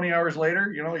shower 20 hours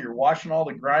later, you're washing all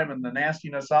the grime and the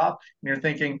nastiness off, and you're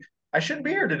thinking, I shouldn't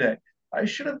be here today. I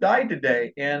should have died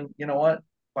today. And you know what?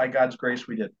 By God's grace,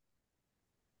 we did.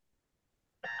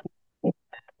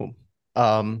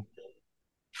 Um,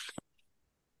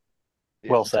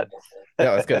 Well said.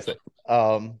 yeah, I was gonna say.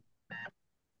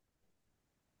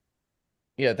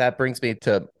 Yeah, that brings me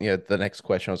to the next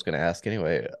question I was going to ask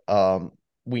anyway.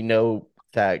 We know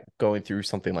that going through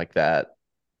something like that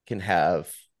can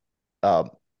have um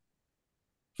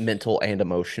mental and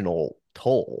emotional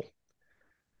toll.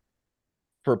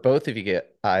 For both of you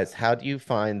guys, how do you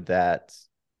find that?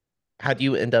 How do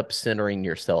you end up centering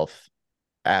yourself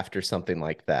after something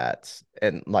like that,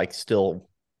 and like still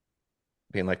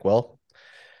being like, well,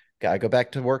 gotta go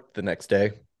back to work the next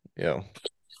day, you know?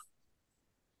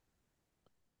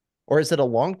 Or is it a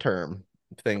long-term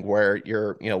thing where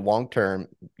you're, long-term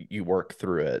you work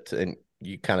through it and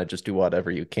you kind of just do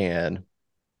whatever you can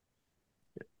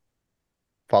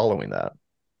following that?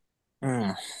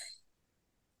 Mm.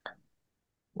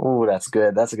 Oh, that's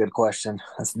good. That's a good question.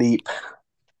 That's deep.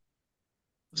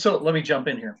 So let me jump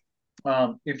in here.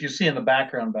 If you see in the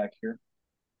background back here,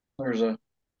 there's a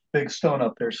big stone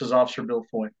up there. It says Officer Bill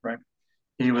Foy, right?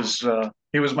 He was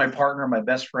my partner, my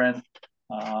best friend,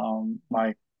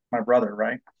 my brother,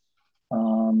 right?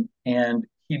 And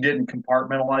he didn't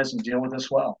compartmentalize and deal with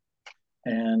this well.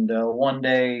 And one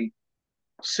day,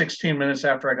 16 minutes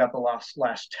after I got the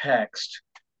last text,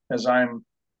 as I'm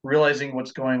realizing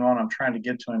what's going on, I'm trying to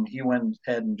get to him. He went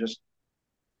ahead and just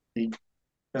he,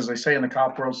 as they say in the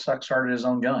cop world, started his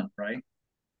own gun, right?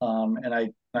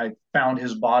 And I found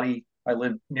his body. I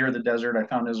lived near the desert. I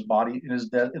found his body in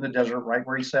in the desert, right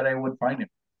where he said I would find him.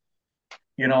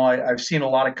 I've seen a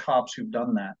lot of cops who've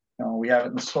done that. We have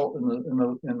it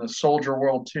in the soldier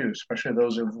world too, especially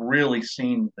those who've really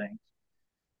seen things.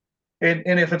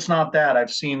 And if it's not that,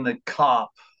 I've seen the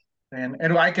cop, and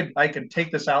I could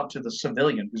take this out to the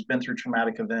civilian who's been through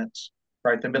traumatic events,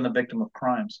 right? They've been the victim of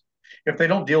crimes. If they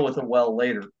don't deal with it well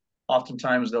later,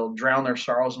 oftentimes they'll drown their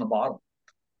sorrows in a bottle,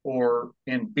 or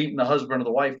in beating the husband or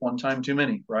the wife one time too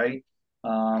many, right?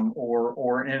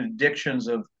 Or in addictions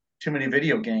of too many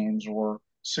video games, or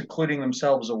secluding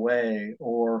themselves away,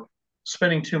 or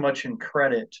spending too much in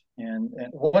credit, and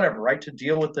whatever, right? To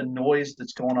deal with the noise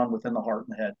that's going on within the heart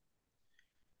and the head.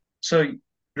 So,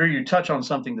 Drew, you touch on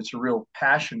something that's a real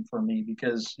passion for me,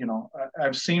 because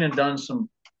I've seen and done some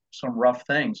rough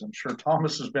things. I'm sure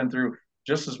Thomas has been through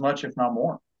just as much, if not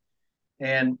more.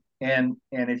 And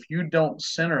if you don't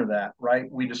center that, right,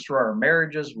 we destroy our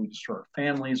marriages, we destroy our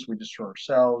families, we destroy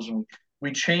ourselves, and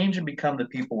we change and become the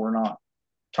people we're not.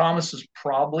 Thomas is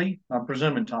probably, I'm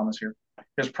presuming Thomas here,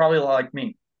 is probably like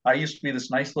me. I used to be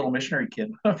this nice little missionary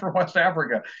kid from West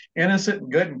Africa, innocent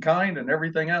and good and kind and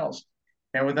everything else.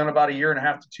 And within about a year and a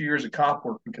half to 2 years of cop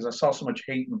work, because I saw so much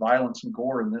hate and violence and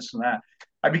gore and this and that,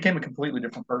 I became a completely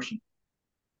different person.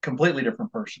 Completely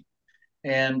different person.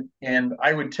 And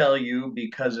I would tell you,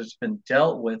 because it's been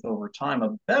dealt with over time,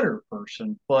 a better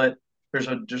person, but there's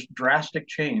a just drastic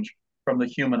change from the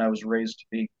human I was raised to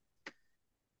be.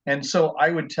 And so I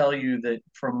would tell you that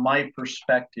from my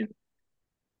perspective,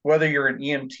 whether you're an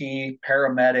EMT,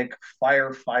 paramedic,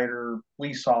 firefighter,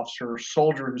 police officer,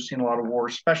 soldier who's seen a lot of war,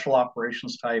 special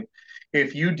operations type,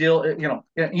 if you deal,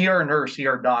 ER nurse,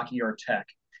 ER doc, ER tech,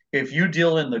 if you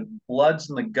deal in the bloods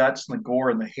and the guts and the gore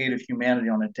and the hate of humanity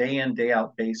on a day in, day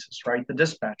out basis, right? The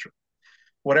dispatcher,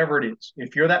 whatever it is,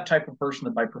 if you're that type of person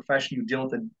that by profession you deal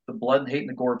with the blood and hate and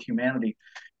the gore of humanity,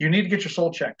 you need to get your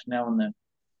soul checked now and then,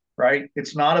 right?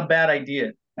 It's not a bad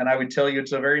idea. And I would tell you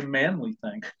it's a very manly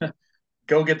thing.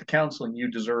 Go get the counseling you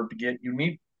deserve to get. You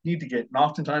need to get. And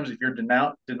oftentimes, if you're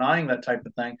denying that type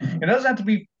of thing, it doesn't have to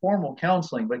be formal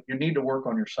counseling, but you need to work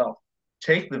on yourself.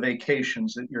 Take the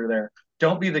vacations that you're there.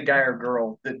 Don't be the guy or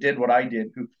girl that did what I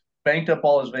did, who banked up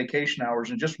all his vacation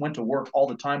hours and just went to work all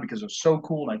the time because it was so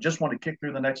cool. And I just want to kick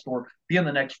through the next door, be in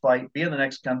the next fight, be in the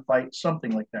next gunfight,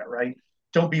 something like that, right?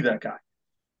 Don't be that guy.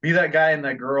 Be that guy and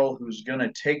that girl who's going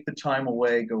to take the time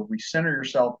away, go recenter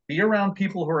yourself, be around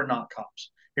people who are not cops.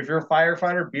 If you're a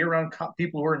firefighter, be around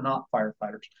people who are not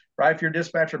firefighters, right? If you're a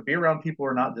dispatcher, be around people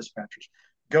who are not dispatchers.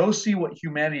 Go see what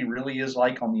humanity really is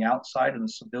like on the outside in the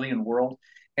civilian world,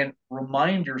 and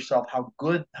remind yourself how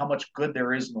much good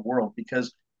there is in the world.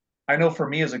 Because I know for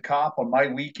me as a cop, on my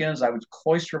weekends, I would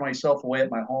cloister myself away at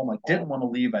my home. I didn't want to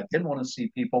leave. I didn't want to see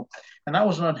people. And that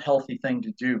was an unhealthy thing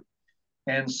to do.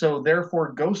 And so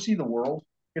therefore, go see the world.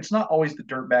 It's not always the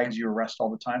dirt bags you arrest all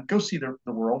the time. Go see the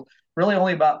world. Really,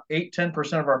 only about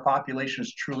 8-10% of our population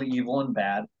is truly evil and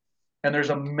bad. And there's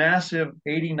a massive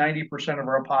 80-90% of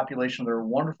our population that are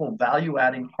wonderful,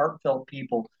 value-adding, heartfelt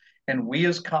people. And we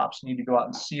as cops need to go out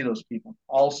and see those people.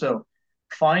 Also,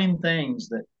 find things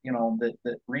that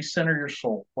recenter your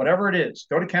soul. Whatever it is,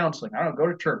 go to counseling. I don't know,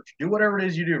 go to church. Do whatever it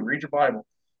is you do. Read your Bible.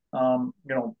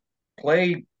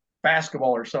 Play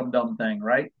basketball or some dumb thing,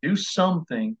 right? Do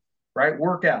something, right?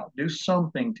 Work out. Do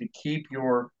something to keep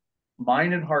your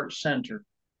mind and heart centered,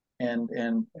 and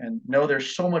know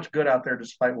there's so much good out there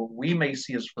despite what we may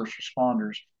see as first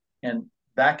responders, and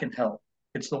that can help.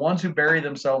 It's the ones who bury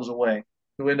themselves away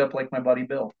who end up like my buddy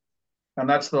Bill, and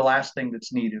that's the last thing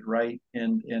that's needed, right?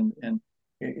 And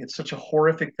it's such a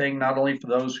horrific thing, not only for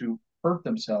those who hurt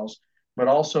themselves, but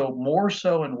also more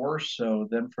so and worse so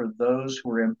than for those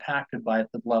who are impacted by it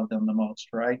that love them the most,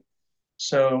 right?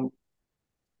 So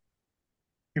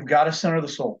you've got to center the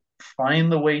soul.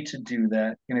 Find the way to do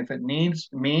that. And if it means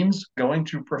going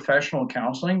to professional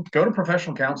counseling, go to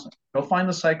professional counseling. Go find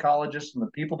the psychologists and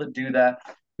the people that do that,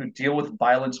 who deal with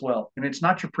violence well. And it's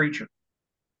not your preacher.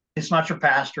 It's not your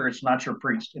pastor. It's not your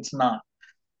priest. It's not.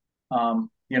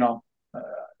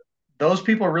 Those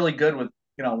people are really good with,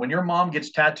 when your mom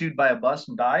gets tattooed by a bus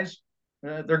and dies,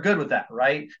 they're good with that,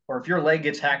 right? Or if your leg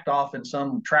gets hacked off in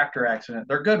some tractor accident,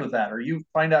 they're good with that. Or you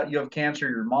find out you have cancer,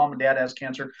 your mom and dad has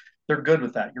cancer, they're good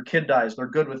with that. Your kid dies, they're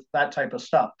good with that type of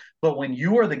stuff. But when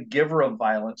you are the giver of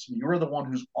violence, and you are the one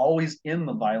who's always in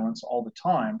the violence all the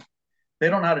time, they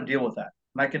don't know how to deal with that.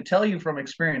 And I can tell you from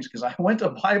experience, because I went to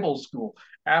Bible school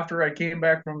after I came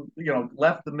back from,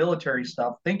 left the military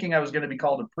stuff, thinking I was going to be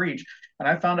called to preach. And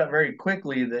I found out very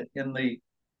quickly that in the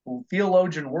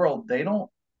theologian world, they don't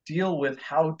deal with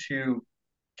how to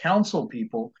counsel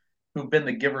people who've been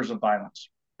the givers of violence,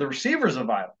 the receivers of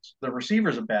violence. The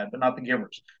receivers are bad, but not the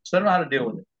givers. So they don't know how to deal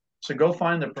with it. So go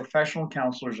find the professional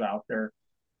counselors out there,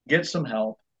 get some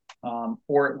help,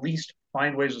 or at least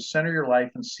find ways to center your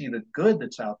life and see the good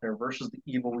that's out there versus the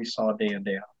evil we saw day in,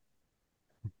 day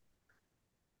out.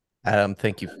 Adam,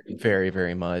 thank you very,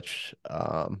 very much.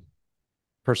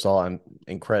 First of all, I'm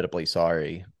incredibly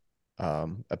sorry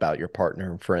about your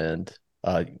partner and friend.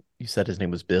 You said his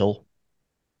name was Bill.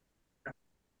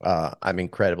 I'm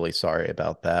incredibly sorry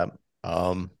about that.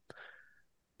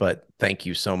 But thank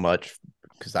you so much,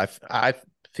 because I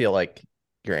feel like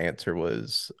your answer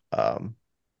was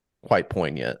quite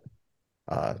poignant.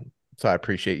 So I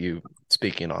appreciate you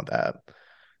speaking on that.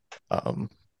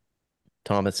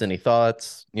 Thomas, any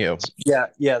thoughts? Yeah,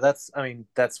 that's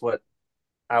what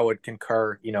I would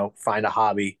concur. Find a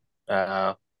hobby.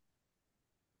 That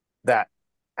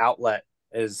outlet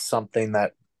is something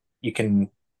that you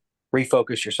can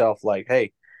refocus yourself. Like,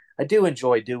 hey, I do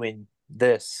enjoy doing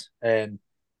this, and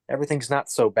everything's not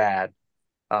so bad.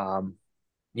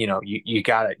 You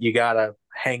gotta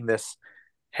hang this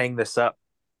up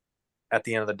at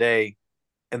the end of the day,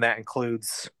 and that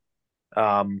includes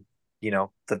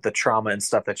the trauma and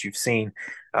stuff that you've seen.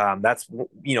 That's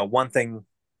one thing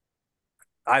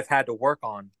I've had to work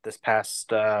on this past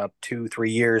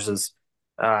 2-3 years is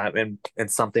and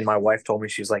something my wife told me.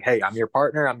 She's like, hey, I'm your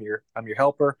partner, I'm your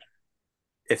helper.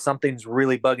 If something's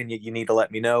really bugging you, you need to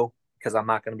let me know, because I'm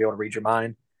not going to be able to read your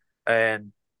mind.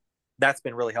 And that's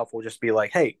been really helpful. Just be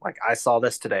like, hey, like, I saw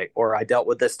this today, or I dealt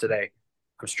with this today,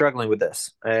 I'm struggling with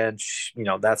this. And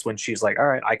that's when she's like, all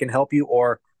right, I can help you,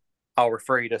 or I'll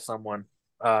refer you to someone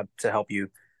to help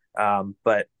you.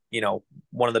 But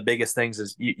one of the biggest things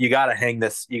is you got to hang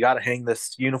this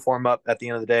uniform up at the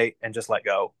end of the day and just let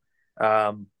go.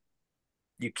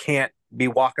 You can't be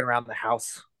walking around the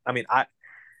house. I mean,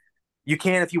 you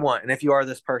can if you want, and if you are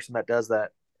this person that does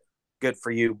that, good for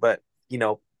you. But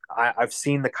I've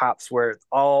seen the cops where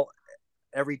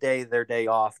every day their day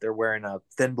off, they're wearing a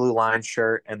thin blue line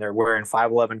shirt and they're wearing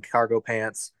 511 cargo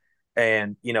pants,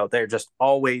 and they're just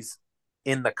always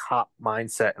in the cop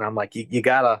mindset. And I'm like, you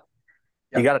gotta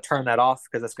turn that off,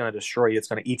 because it's going to destroy you. It's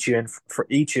going to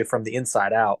eat you from the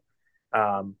inside out.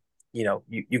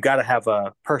 You got to have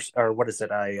a person, or what is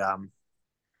it?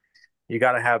 You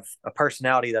got to have a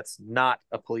personality that's not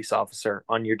a police officer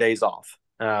on your days off.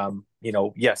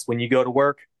 Yes, when you go to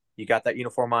work, you got that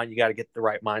uniform on, you got to get the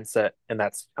right mindset. And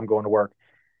that's, I'm going to work.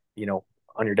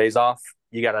 On your days off,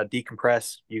 you got to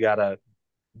decompress. You got to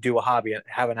do a hobby and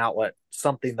have an outlet,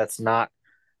 something that's not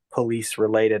police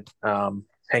related.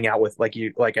 Hang out with,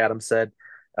 like Adam said,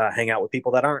 hang out with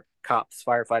people that aren't cops,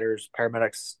 firefighters,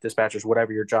 paramedics, dispatchers,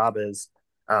 whatever your job is.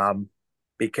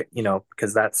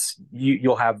 Because that's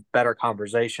you'll have better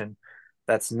conversation.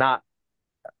 That's not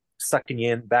sucking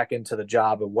you back into the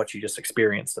job of what you just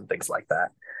experienced and things like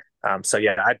that. So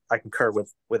yeah, I concur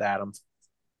with Adam.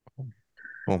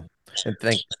 Well, and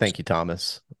thank you,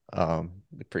 Thomas.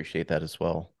 Appreciate that as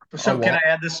well. So can I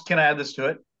add this? Can I add this to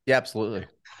it? Yeah, absolutely.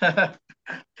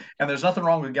 And there's nothing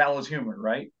wrong with gallows humor,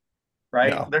 right?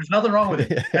 Right? No. There's nothing wrong with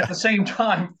it. Yeah. At the same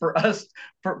time, for us,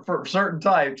 for certain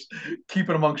types, keep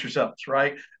it amongst yourselves,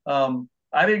 right?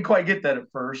 I didn't quite get that at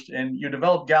first, and you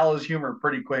develop gallows humor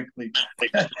pretty quickly.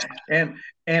 and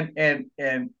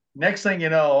next thing you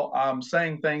know, I'm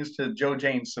saying things to Joe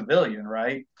Jane civilian,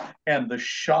 right? And the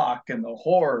shock and the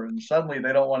horror, and suddenly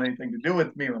they don't want anything to do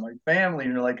with me or my family.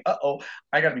 And you're like, uh-oh,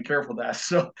 I got to be careful of that.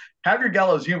 So have your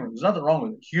gallows humor. There's nothing wrong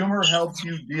with it. Humor helps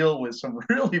you deal with some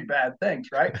really bad things,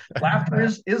 right? Laughter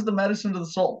is the medicine to the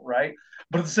soul, right?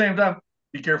 But at the same time,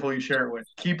 be careful who you share it with.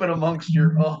 Keep it amongst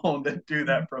your own that do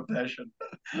that profession.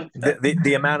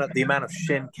 the amount of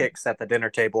shin kicks at the dinner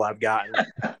table I've gotten,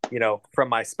 from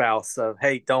my spouse of,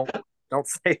 hey, don't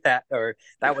say that, or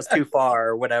that was too far,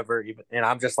 or whatever. And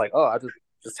I'm just like, oh,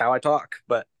 just how I talk.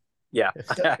 But yeah,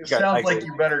 it sounds like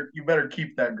you better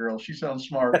keep that girl. She sounds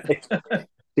smart.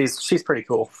 she's pretty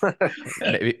cool.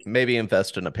 maybe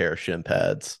invest in a pair of shin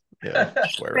pads. Yeah.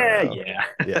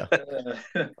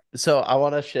 So I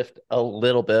want to shift a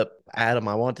little bit. Adam,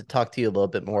 I want to talk to you a little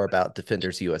bit more about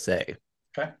Defenders USA.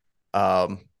 Okay.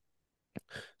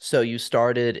 So you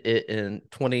started it in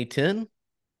 2010?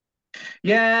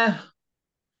 Yeah.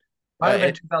 Might have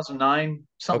been 2009,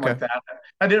 something like that.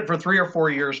 I did it for 3 or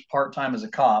 4 years part-time as a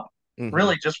cop,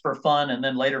 really just for fun, and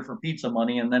then later for pizza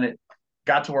money. And then it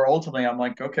got to where ultimately I'm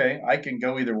like, okay, I can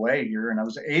go either way here. And I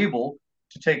was able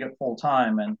to take it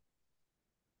full-time, and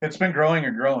it's been growing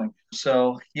and growing.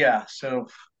 So yeah,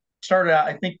 started out,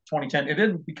 I think 2010. It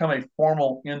didn't become a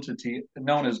formal entity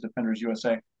known as Defenders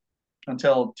USA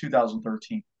until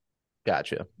 2013.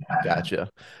 Gotcha.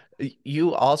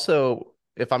 You also,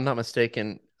 if I'm not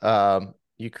mistaken,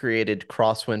 you created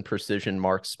Crosswind Precision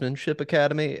Marksmanship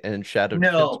Academy and Shadow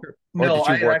Defense No, Group, or no,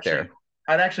 did you work there?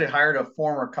 I'd actually hired a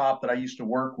former cop that I used to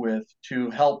work with to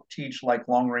help teach like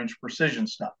long range precision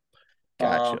stuff. Um,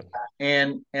 Gotcha.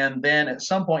 and then at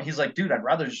some point he's like, dude, I'd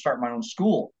rather just start my own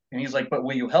school. And he's like, but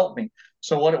will you help me?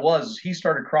 So what it was, he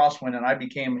started Crosswind, and I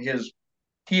became his.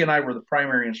 He and I were the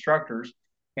primary instructors.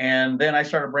 And then I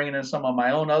started bringing in some of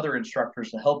my own other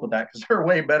instructors to help with that because they're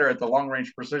way better at the long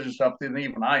range precision stuff than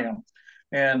even I am.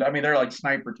 And I mean, they're like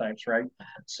sniper types, right?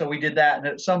 So we did that. And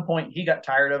at some point, he got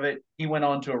tired of it. He went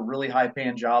on to a really high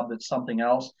paying job that's something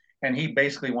else. And he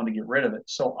basically wanted to get rid of it.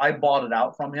 So I bought it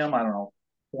out from him, I don't know,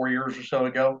 4 years or so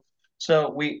ago. So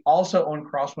we also own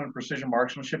Crosswind Precision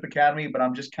Marksmanship Academy, but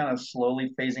I'm just kind of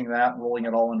slowly phasing that and rolling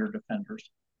it all under Defenders.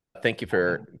 Thank you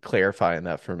for clarifying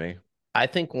that for me. I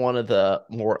think one of the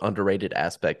more underrated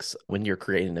aspects when you're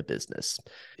creating a business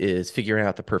is figuring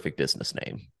out the perfect business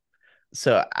name.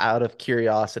 So, out of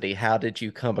curiosity, how did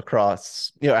you come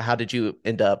across, how did you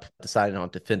end up deciding on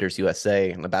Defenders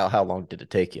USA, and about how long did it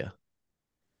take you?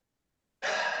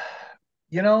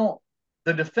 You know,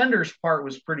 the Defenders part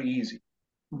was pretty easy.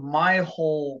 My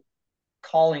whole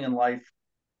calling in life,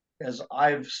 as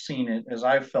I've seen it, as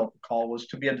I've felt the call, was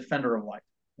to be a defender of life.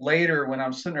 Later, when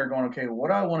I'm sitting there going, okay, what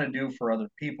do I want to do for other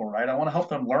people, right? I want to help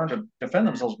them learn to defend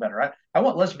themselves better. I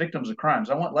want less victims of crimes.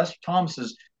 I want less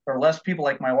Thomases or less people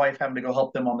like my wife having to go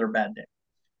help them on their bad day,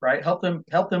 right? Help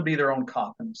them be their own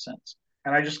cop in a sense.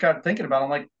 And I just got thinking about it.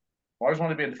 I'm like, I always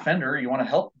want to be a defender. You want to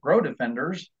help grow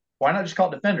defenders. Why not just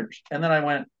call it Defenders? And then I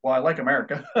went, well, I like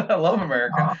America. I love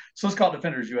America. So let's call it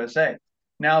Defenders USA.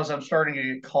 Now, as I'm starting to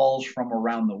get calls from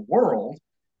around the world,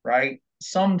 right?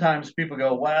 Sometimes people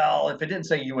go, well, if it didn't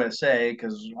say USA,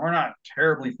 because we're not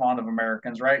terribly fond of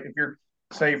Americans, right? If you're,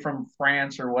 say, from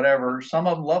France or whatever, some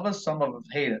of them love us, some of them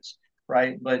hate us,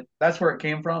 right? But that's where it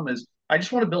came from is I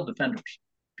just want to build defenders,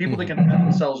 people that Mhm. can defend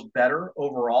themselves better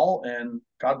overall. And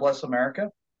God bless America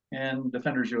and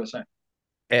Defenders USA.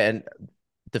 And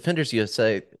Defenders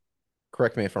USA,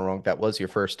 correct me if I'm wrong, that was your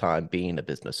first time being a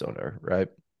business owner, right?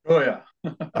 Oh, yeah.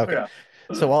 Oh, Okay. yeah.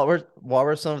 So what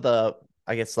were some of the,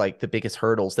 I guess, like the biggest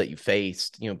hurdles that you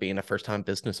faced, being a first time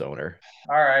business owner?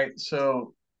 All right.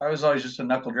 So I was always just a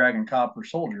knuckle dragging cop or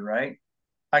soldier, right?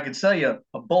 I could sell you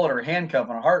a bullet or a handcuff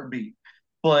in a heartbeat,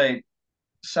 but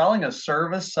selling a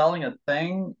service, selling a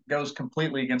thing goes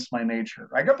completely against my nature.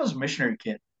 I grew up as a missionary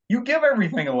kid. You give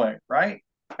everything away, right?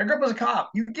 I grew up as a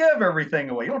cop. You give everything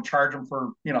away. You don't charge them for,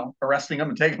 arresting them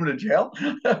and taking them to jail,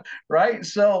 right?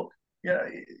 So, you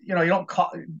don't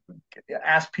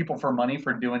ask people for money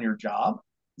for doing your job.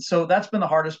 So that's been the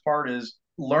hardest part is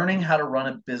learning how to run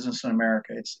a business in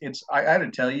America. I had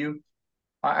to tell you,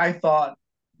 I thought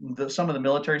some of the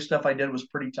military stuff I did was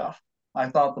pretty tough. I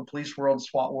thought the police world,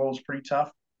 SWAT world was pretty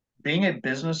tough. Being a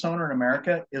business owner in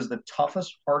America is the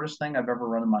toughest, hardest thing I've ever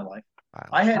run in my life. Wow.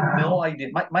 I had no idea.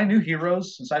 My new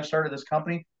heroes since I've started this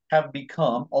company have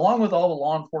become, along with all the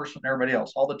law enforcement and everybody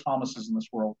else, all the Thomases in this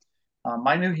world,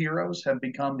 my new heroes have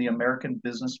become the American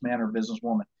businessman or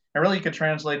businesswoman. And really, you could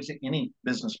translate it to any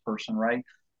business person, right?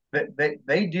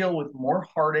 They deal with more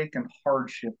heartache and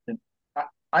hardship than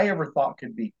I ever thought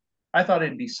could be. I thought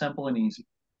it'd be simple and easy,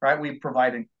 right? We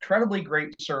provide incredibly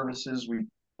great services, we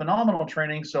phenomenal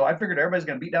training. So I figured everybody's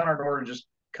going to beat down our door and just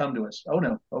come to us. Oh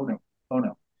no, oh no, oh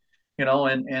no.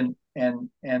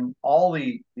 And all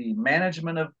the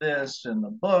management of this and the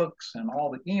books and all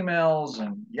the emails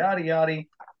and yada yada.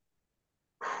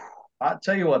 I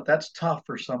tell you what, that's tough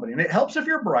for somebody, and it helps if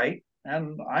you're bright.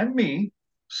 And I'm me,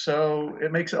 so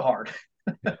it makes it hard.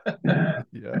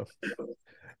 Yeah.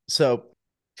 So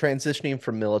transitioning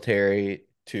from military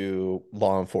to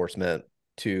law enforcement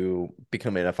to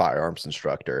becoming a firearms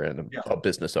instructor and Yeah, a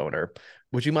business owner,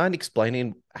 would you mind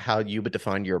explaining how you would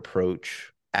define your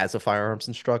approach as a firearms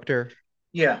instructor?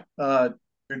 yeah.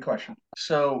 Good question.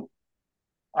 So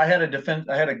I had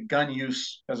a gun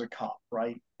use as a cop,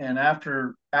 right? And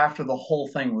after the whole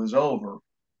thing was over,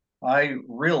 I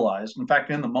realized, in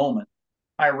fact, in the moment,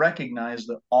 I recognized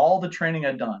that all the training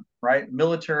I'd done, right?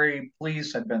 Military,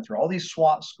 police, had been through all these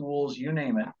SWAT schools, you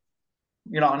name it.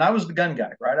 And I was the gun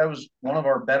guy, right? I was one of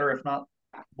our better, if not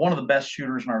one of the best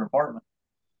shooters in our department.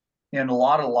 And a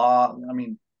lot of law, I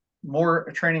mean, more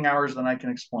training hours than I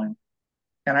can explain.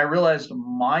 And I realized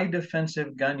my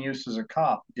defensive gun use as a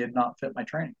cop did not fit my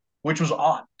training, which was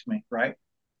odd to me, right?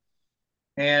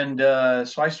 And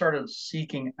so I started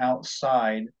seeking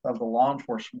outside of the law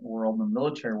enforcement world and the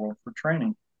military world for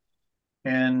training.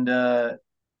 And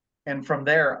and from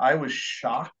there, I was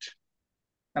shocked,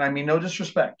 and I mean no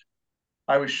disrespect.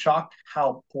 I was shocked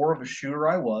how poor of a shooter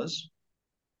I was.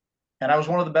 And I was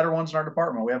one of the better ones in our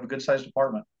department. We have a good sized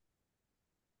department.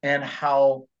 And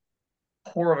how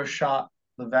poor of a shot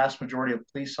the vast majority of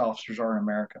police officers are in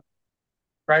America.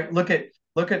 Right? Look at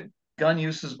gun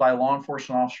uses by law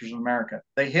enforcement officers in America.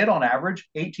 They hit on average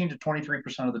 18 to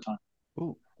 23% of the time.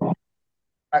 Ooh.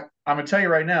 I'm gonna tell you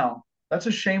right now, that's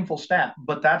a shameful stat,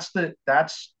 but that's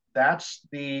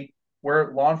the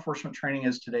where law enforcement training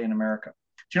is today in America.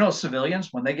 Do you know civilians,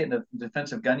 when they get into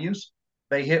defensive gun use,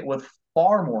 they hit with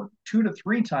far more, 2 to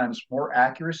 3 times more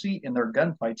accuracy in their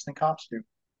gunfights than cops do.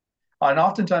 And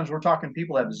oftentimes we're talking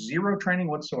people that have zero training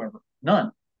whatsoever,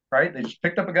 none, right? They just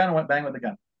picked up a gun and went bang with a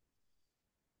gun.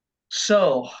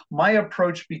 So my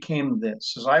approach became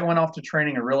this: as I went off to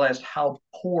training, I realized how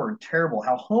poor and terrible,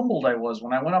 how humbled I was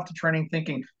when I went off to training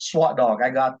thinking, SWAT dog, I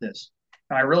got this.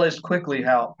 And I realized quickly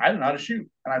how I didn't know how to shoot.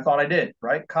 And I thought I did,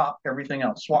 right? Cop, everything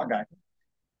else, SWAT guy.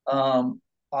 Um,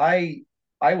 I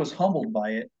I was humbled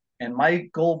by it. And my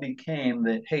goal became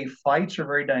that, hey, fights are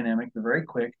very dynamic, they're very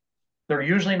quick. They're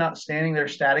usually not standing there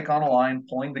static on a line,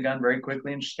 pulling the gun very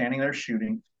quickly and standing there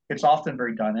shooting. It's often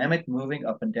very dynamic, moving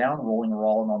up and down, rolling or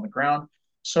rolling on the ground.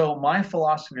 So my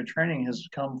philosophy of training has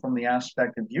come from the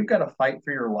aspect of you've got to fight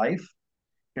for your life.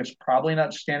 It's probably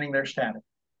not standing there static.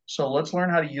 So let's learn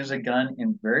how to use a gun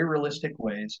in very realistic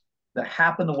ways that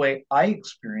happen the way I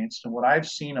experienced and what I've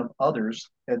seen of others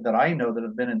that I know that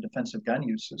have been in defensive gun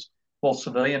uses, both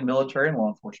civilian, military, and law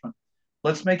enforcement.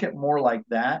 Let's make it more like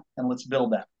that and let's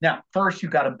build that. Now, first, you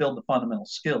got to build the fundamental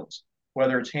skills,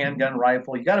 whether it's handgun,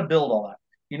 rifle, you got to build all that.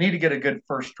 You need to get a good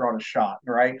first draw to shot,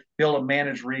 right? Be able to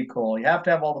manage recoil. You have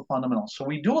to have all the fundamentals. So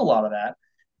we do a lot of that,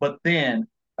 but then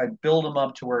I build them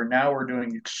up to where now we're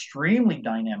doing extremely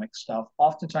dynamic stuff,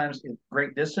 oftentimes at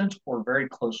great distance or very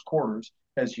close quarters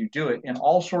as you do it in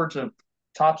all sorts of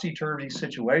topsy-turvy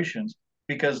situations,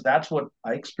 because that's what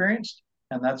I experienced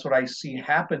and that's what I see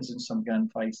happens in some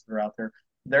gunfights that are out there.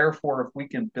 Therefore, if we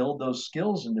can build those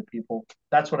skills into people,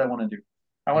 that's what I want to do.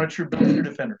 I want to build true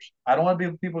defenders. I don't want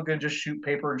to be people who can just shoot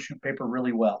paper and shoot paper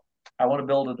really well. I want to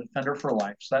build a defender for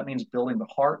life. So that means building the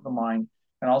heart, the mind,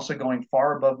 and also going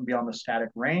far above and beyond the static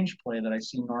range play that I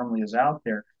see normally is out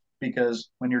there. Because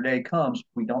when your day comes,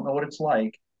 we don't know what it's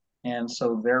like. And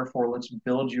so therefore, let's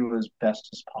build you as best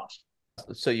as possible.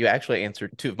 So you actually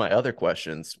answered two of my other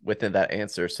questions within that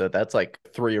answer. So that's like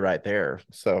 3 right there.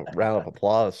 So round of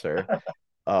applause, sir.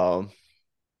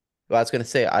 Well, I was going to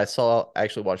say,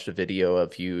 actually watched a video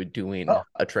of you doing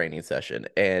a training session,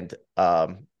 and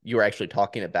you were actually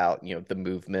talking about, the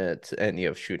movement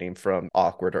and, shooting from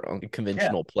awkward or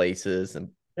unconventional places and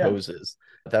poses.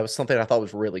 That was something I thought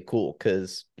was really cool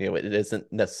because, it isn't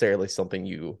necessarily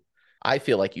something I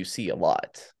feel like you see a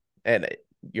lot. And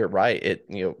you're right.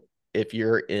 If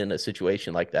you're in a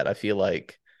situation like that, I feel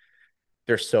like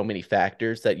there's so many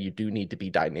factors that you do need to be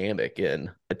dynamic and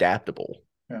adaptable.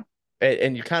 Yeah.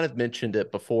 And you kind of mentioned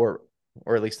it before,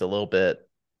 or at least a little bit.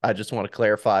 I just want to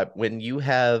clarify, when you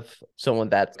have someone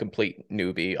that's complete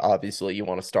newbie, obviously you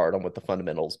want to start them with the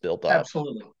fundamentals built up.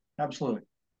 Absolutely.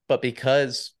 But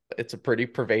because it's a pretty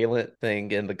prevalent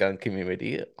thing in the gun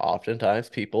community, oftentimes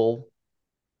people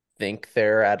think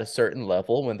they're at a certain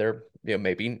level when they're,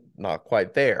 maybe not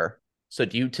quite there. So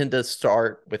do you tend to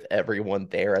start with everyone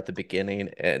there at the beginning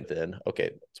and then, okay,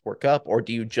 let's work up? Or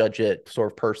do you judge it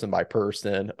sort of person by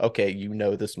person? Okay,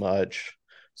 this much,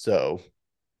 so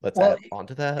let's add on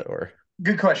to that? Or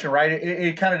good question, right?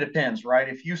 It kind of depends, right?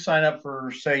 If you sign up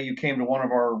for, say, you came to one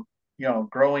of our,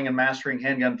 growing and mastering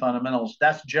handgun fundamentals,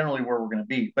 that's generally where we're going to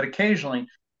be. But occasionally,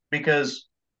 because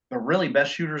the really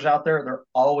best shooters out there, they're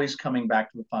always coming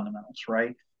back to the fundamentals,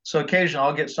 right? So occasionally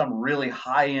I'll get some really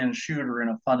high-end shooter in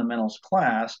a fundamentals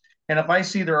class. And if I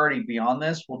see they're already beyond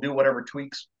this, we'll do whatever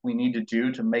tweaks we need to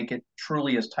do to make it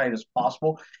truly as tight as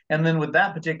possible. And then with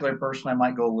that particular person, I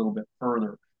might go a little bit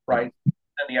further, right, than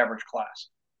the average class.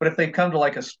 But if they come to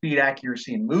like a speed,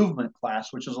 accuracy, and movement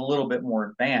class, which is a little bit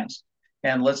more advanced,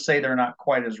 and let's say they're not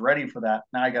quite as ready for that,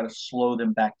 now I got to slow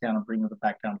them back down and bring them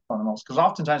back down to fundamentals. Because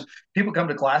oftentimes people come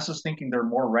to classes thinking they're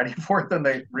more ready for it than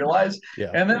they realize.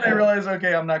 Yeah. And then they realize,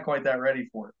 okay, I'm not quite that ready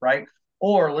for it, right?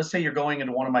 Or let's say you're going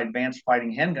into one of my advanced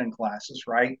fighting handgun classes,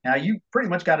 right? Now you pretty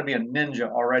much got to be a ninja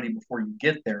already before you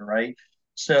get there, right?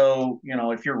 So,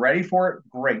 if you're ready for it,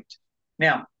 great.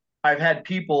 Now, I've had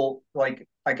people like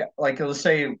let's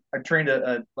say I trained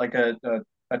a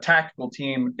tactical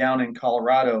team down in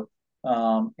Colorado.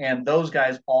 And those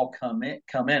guys all come in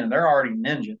and they're already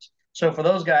ninjas. So for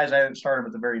those guys, I haven't started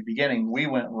at the very beginning. We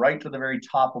went right to the very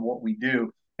top of what we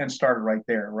do and started right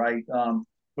there, right?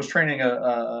 Was training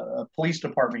a police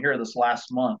department here this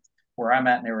last month where I'm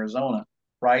at in Arizona.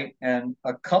 right? And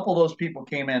a couple of those people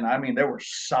came in. I mean, they were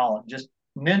solid, just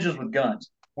ninjas with guns.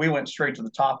 We went straight to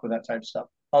the top with that type of stuff.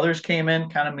 Others came in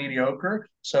kind of mediocre,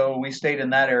 so we stayed in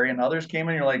that area. And others came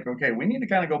in, you're like, okay, we need to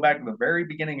kind of go back to the very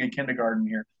beginning of kindergarten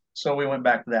here. So we went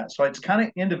back to that. So it's kind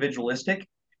of individualistic.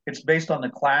 It's based on the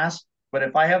class. But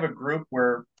if I have a group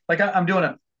where, like, I'm doing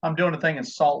a thing in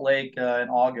Salt Lake in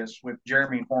August with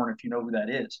Jeremy Horn, if you know who that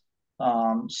is.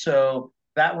 So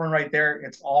that one right there,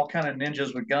 it's all kind of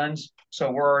ninjas with guns.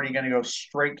 So we're already going to go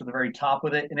straight to the very top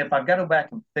with it. And if I've got to go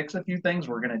back and fix a few things,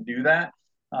 we're going to do that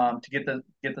to get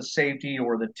the safety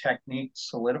or the technique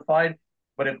solidified.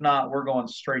 But if not, we're going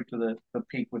straight to the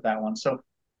peak with that one. So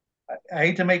I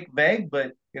hate to make vague,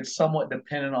 but it's somewhat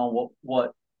dependent on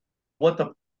what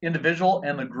the individual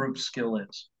and the group skill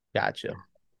is. Gotcha.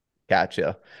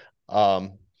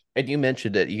 And you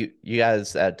mentioned it. You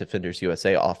guys at Defenders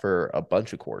USA offer a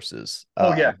bunch of courses.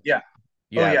 Oh yeah. Yeah.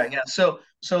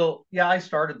 So yeah, I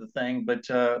started the thing, but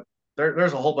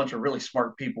there's a whole bunch of really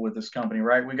smart people with this company,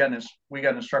 right? We got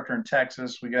an instructor in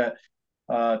Texas. We got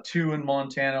 2 in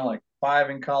Montana, like 5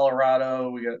 in Colorado.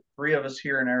 We got 3 of us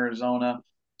here in Arizona.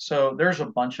 So there's a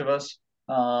bunch of us.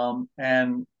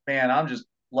 And man, I'm just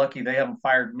lucky they haven't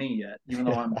fired me yet, even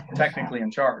though I'm technically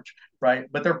in charge, right?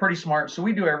 But they're pretty smart. So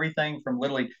we do everything from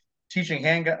literally teaching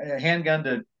handgun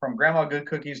to from grandma good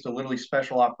cookies to literally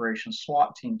special operations,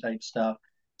 SWAT team type stuff,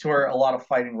 to where a lot of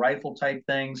fighting rifle type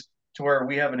things, to where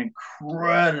we have an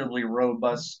incredibly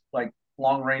robust, like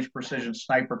long range precision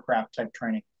sniper craft type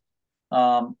training.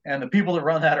 And the people that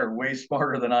run that are way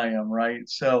smarter than I am, right?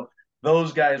 So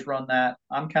those guys run that.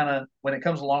 I'm kind of, when it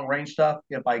comes to long range stuff,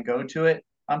 if I go to it,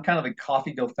 I'm kind of the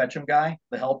coffee go fetch them guy,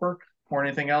 the helper, more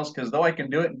anything else. Because though I can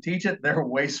do it and teach it, they're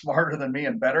way smarter than me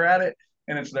and better at it.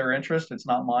 And it's their interest, it's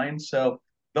not mine. So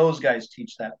those guys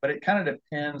teach that. But it kind of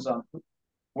depends on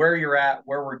where you're at,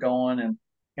 where we're going, and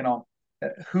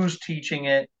who's teaching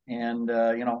it. And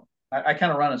I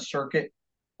kind of run a circuit.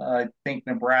 I think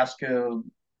Nebraska.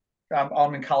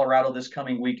 I'm in Colorado this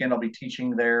coming weekend. I'll be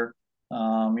teaching there.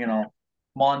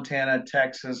 Montana,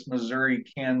 Texas, Missouri,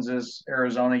 Kansas,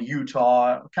 Arizona,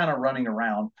 Utah, kind of running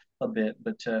around a bit.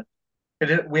 But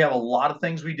we have a lot of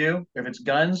things we do. If it's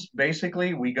guns,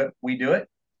 basically, we do it.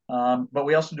 But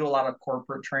we also do a lot of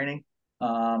corporate training.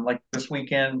 Like this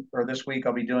weekend or this week,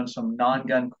 I'll be doing some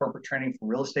non-gun corporate training for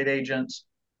real estate agents.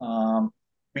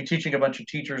 Be teaching a bunch of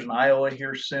teachers in Iowa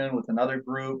here soon with another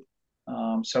group.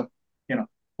 So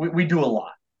we do a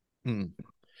lot.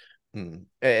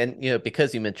 And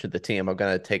because you mentioned the team, I'm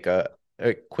going to take a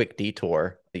quick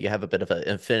detour. You have a bit of an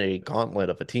infinity gauntlet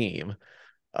of a team.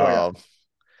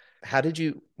 How did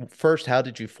you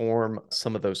form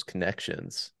some of those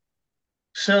connections?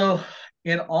 So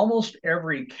in almost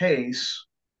every case,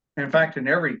 in fact, in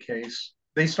every case,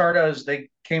 they start as they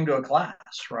came to a class,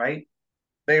 right?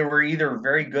 They were either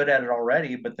very good at it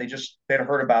already, but they'd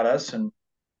heard about us, and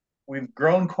we've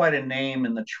grown quite a name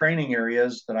in the training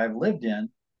areas that I've lived in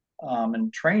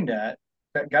and trained at,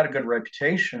 that got a good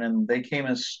reputation, and they came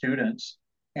as students,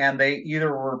 and they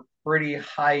either were pretty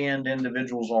high-end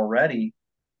individuals already,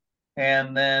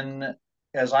 and then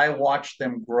as I watched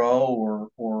them grow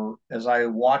or as I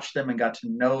watched them and got to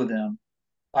know them,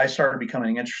 I started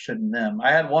becoming interested in them.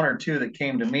 I had 1 or 2 that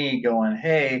came to me going,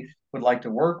 hey, would like to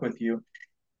work with you.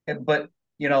 But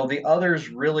the others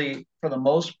really, for the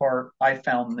most part, I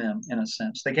found them in a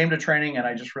sense. They came to training, and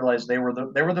I just realized they were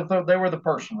the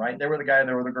person, right? They were the guy,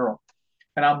 they were the girl,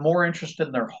 and I'm more interested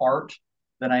in their heart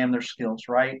than I am their skills,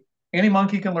 right? Any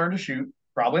monkey can learn to shoot,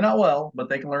 probably not well, but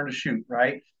they can learn to shoot,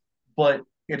 right? But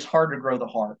it's hard to grow the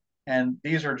heart, and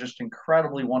these are just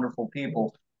incredibly wonderful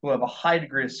people who have a high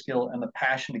degree of skill and the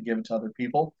passion to give it to other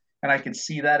people, and I could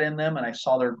see that in them, and I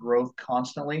saw their growth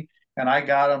constantly, and I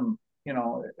got them.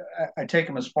 I take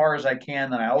them as far as I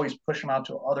can, and I always push them out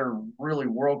to other really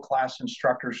world-class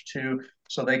instructors too,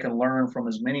 so they can learn from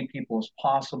as many people as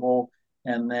possible.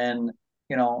 And then,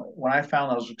 when I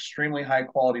found those extremely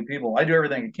high-quality people, I do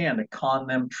everything I can to con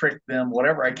them, trick them,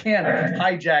 whatever I can, to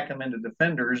hijack them into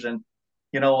defenders. And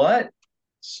you know what?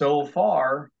 So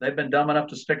far, they've been dumb enough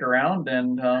to stick around,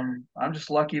 and I'm just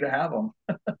lucky to have them.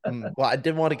 Well, I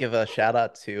did want to give a shout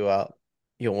out to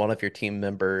one of your team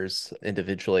members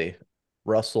individually,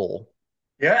 Russell.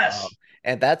 Yes.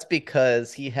 And that's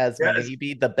because he has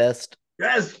maybe the best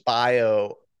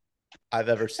bio I've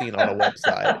ever seen on a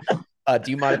website.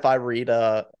 Do you mind if I read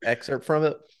a excerpt from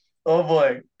it? Oh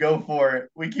boy, go for it.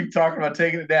 We keep talking about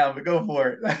taking it down, but go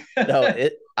for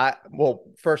it. No,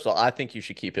 first of all, I think you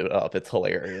should keep it up. It's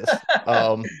hilarious.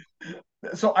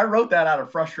 So I wrote that out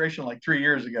of frustration like 3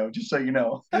 years ago, just so you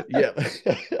know. Yeah.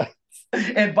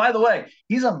 And by the way,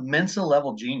 he's a Mensa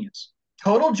level genius.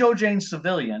 total Joe Jane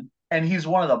civilian, and he's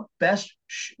one of the best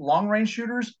long range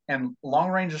shooters and long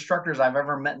range instructors I've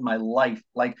ever met in my life.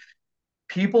 Like,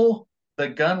 people the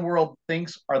gun world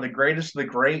thinks are the greatest of the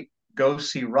great, go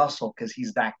see Russell because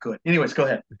he's that good. Anyways, go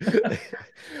ahead.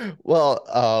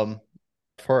 Well,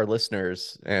 for our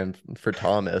listeners and for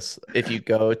Thomas, if you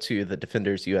go to the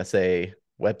Defenders USA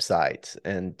website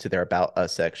and to their About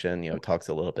Us section, it talks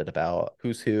a little bit about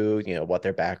who's who, what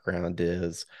their background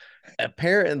is.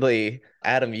 Apparently,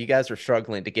 Adam, you guys are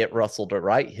struggling to get Russell to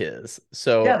write his.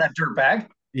 So yeah, that dirtbag.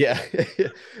 Yeah.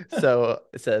 So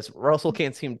it says Russell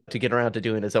can't seem to get around to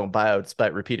doing his own bio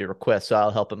despite repeated requests, so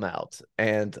I'll help him out.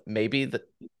 And maybe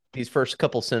these first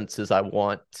couple sentences I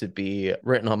want to be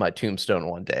written on my tombstone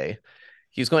one day.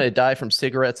 He's going to die from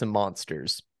cigarettes and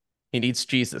monsters. He needs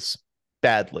Jesus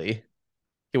badly.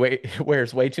 He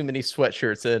wears way too many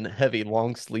sweatshirts and heavy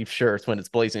long sleeve shirts when it's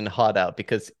blazing hot out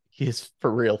because he's for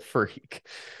real freak.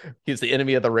 He's the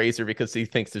enemy of the razor because he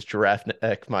thinks his giraffe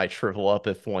neck might shrivel up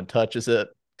if one touches it.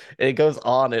 And it goes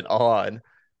on and on.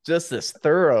 Just this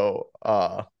thorough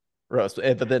roast.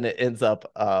 But then it ends up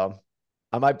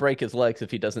I might break his legs if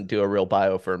he doesn't do a real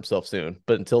bio for himself soon.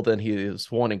 But until then, he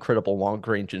is one incredible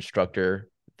long-range instructor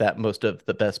that most of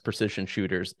the best precision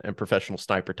shooters and professional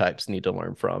sniper types need to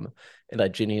learn from. And I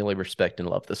genuinely respect and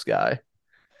love this guy.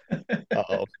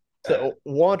 So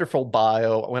wonderful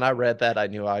bio. When I read that, I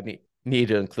knew I need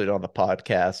to include it on the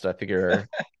podcast. I figure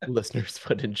listeners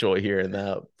would enjoy hearing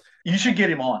that. You should get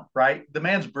him on, right? The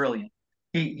man's brilliant.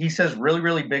 He says really,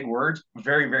 really big words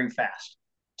very, very fast,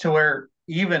 to where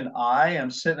even I am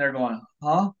sitting there going,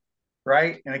 huh?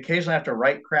 Right? And occasionally I have to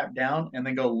write crap down and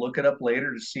then go look it up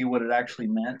later to see what it actually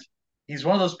meant. He's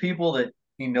one of those people that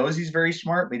he knows he's very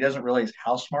smart, but he doesn't realize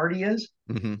how smart he is.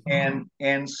 Mm-hmm.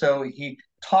 And so he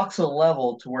talks a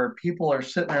level to where people are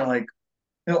sitting there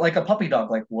like a puppy dog,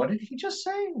 like, what did he just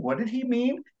say? What did he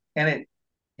mean? And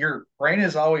your brain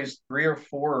is always 3 or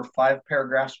 4 or 5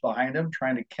 paragraphs behind him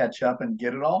trying to catch up and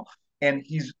get it all. And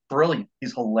he's brilliant.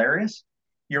 He's hilarious.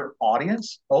 Your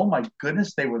audience, oh my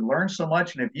goodness, they would learn so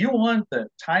much. And if you want the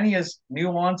tiniest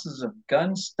nuances of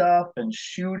gun stuff and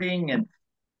shooting, and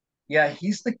yeah,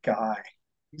 he's the guy.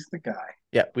 He's the guy.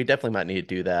 Yeah, we definitely might need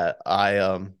to do that.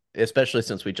 Especially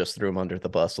since we just threw him under the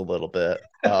bus a little bit.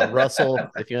 Russell,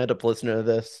 if you end up listening to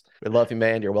this, we love you,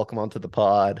 man. You're welcome onto the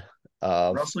pod.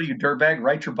 Russell, you dirtbag,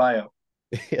 write your bio.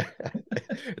 Yeah,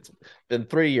 it's been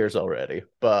 3 years already.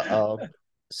 But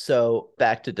so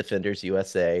back to Defenders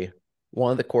USA.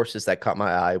 One of the courses that caught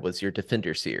my eye was your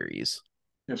Defender series.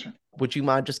 Yes, sir. Would you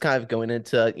mind just kind of going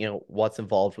into, what's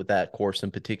involved with that course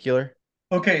in particular?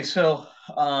 Okay, so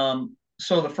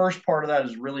the first part of that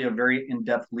is really a very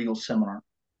in-depth legal seminar.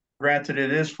 Granted,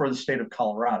 it is for the state of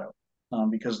Colorado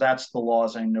because that's the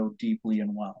laws I know deeply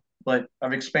and well. But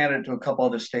I've expanded it to a couple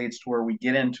other states to where we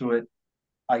get into it.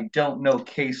 I don't know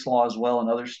case law as well in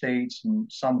other states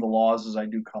and some of the laws as I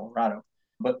do Colorado,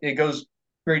 but it goes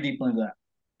very deeply into that.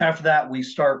 After that, we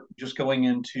start just going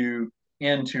into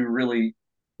really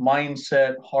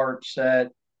mindset, heart set,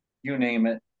 you name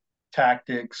it,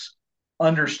 tactics,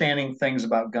 understanding things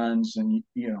about guns, and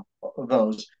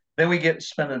those. Then we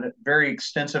spend a very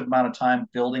extensive amount of time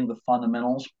building the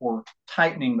fundamentals or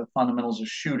tightening the fundamentals of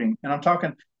shooting. And I'm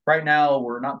talking right now,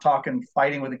 we're not talking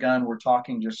fighting with a gun. We're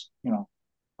talking just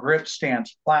grip,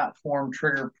 stance, platform,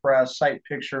 trigger press, sight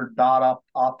picture, dot,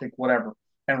 optic, whatever,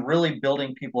 and really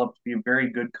building people up to be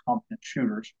very good, competent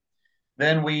shooters.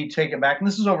 Then we take it back, and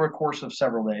this is over a course of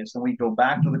several days. Then we go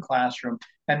back to the classroom,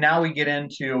 and now we get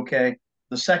into, okay,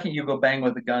 the second you go bang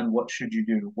with a gun, what should you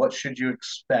do? What should you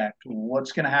expect?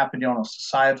 What's going to happen to you on a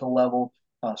societal level,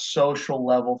 social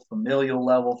level, familial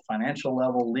level, financial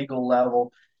level, legal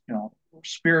level,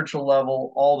 spiritual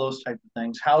level, all those types of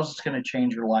things. How's it going to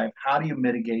change your life? How do you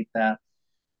mitigate that?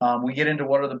 We get into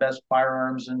what are the best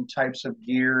firearms and types of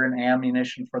gear and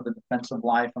ammunition for the defensive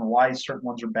life and why certain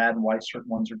ones are bad and why certain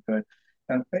ones are good.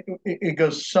 And it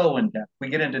goes so in depth. We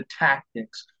get into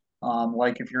tactics,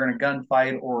 like if you're in a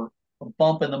gunfight or a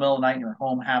bump in the middle of the night in your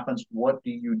home happens, what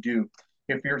do you do?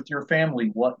 If you're with your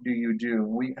family, what do you do?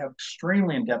 We have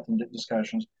extremely in-depth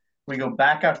discussions. We go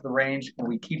back out to the range and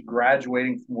we keep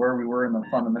graduating from where we were in the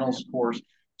fundamentals course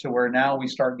to where now we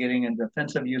start getting a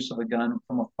defensive use of a gun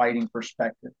from a fighting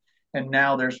perspective. And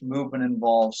now there's movement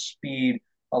involved, speed,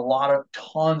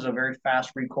 tons of very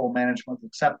fast recoil management,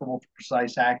 acceptable to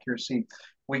precise accuracy.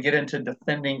 We get into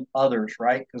defending others,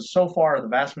 right? Because so far, the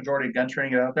vast majority of gun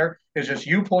training out there is just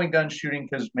you pulling guns shooting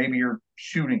because maybe you're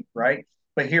shooting, right?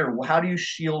 But here, how do you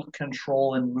shield,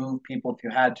 control, and move people if you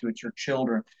had to? It's your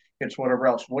children. It's whatever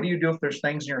else. What do you do if there's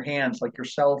things in your hands, like your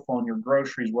cell phone, your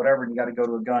groceries, whatever, and you got to go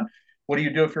to a gun? What do you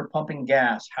do if you're pumping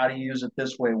gas? How do you use it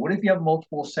this way? What if you have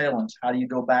multiple assailants? How do you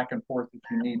go back and forth if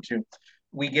you need to?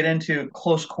 We get into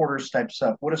close quarters type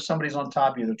stuff. What if somebody's on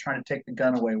top of you? They're trying to take the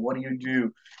gun away. What do you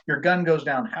do? Your gun goes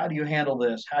down. How do you handle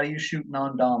this? How do you shoot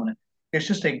non-dominant? It's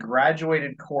just a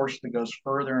graduated course that goes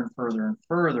further and further and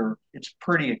further. It's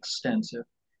pretty extensive.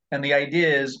 And the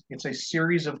idea is it's a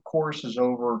series of courses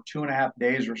over 2.5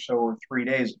 days or so, or 3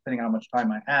 days, depending on how much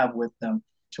time I have with them,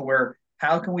 to where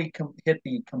how can we hit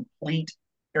the complete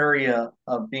area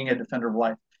of being a defender of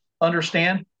life?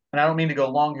 Understand, and I don't mean to go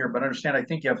long here, but understand, I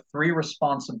think you have 3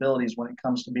 responsibilities when it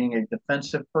comes to being a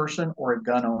defensive person or a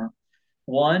gun owner.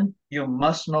 One, you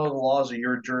must know the laws of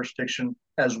your jurisdiction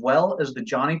as well as the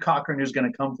Johnny Cochran who's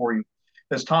going to come for you.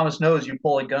 As Thomas knows, you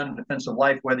pull a gun in defense of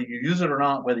life, whether you use it or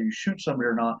not, whether you shoot somebody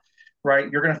or not, right?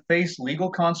 You're going to face legal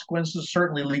consequences,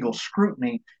 certainly legal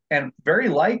scrutiny, and very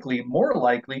likely, more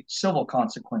likely, civil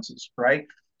consequences, right?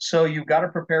 So you've got to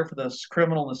prepare for the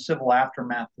criminal and the civil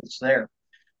aftermath that's there.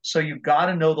 So you've got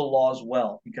to know the laws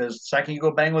well, because the second you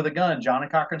go bang with a gun, Johnny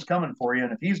Cochran's coming for you.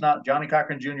 And if he's not, Johnny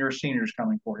Cochran Jr. or Sr. is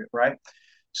coming for you, right?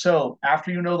 So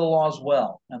after you know the laws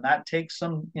well, and that takes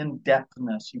some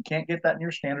in-depthness, you can't get that in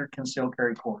your standard concealed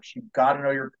carry course. You've got to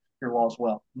know your laws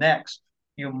well. Next,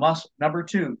 number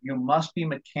 2, you must be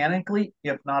mechanically,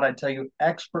 if not, I tell you,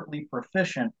 expertly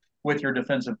proficient with your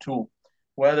defensive tool.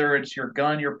 Whether it's your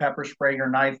gun, your pepper spray,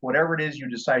 your knife, whatever it is you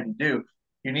decide to do,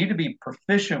 you need to be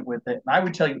proficient with it. And I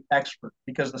would tell you expert,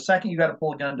 because the second you got to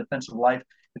pull a gun in defensive life,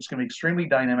 it's going to be extremely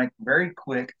dynamic, very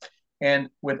quick. And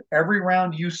with every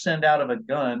round you send out of a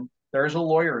gun, there's a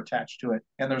lawyer attached to it.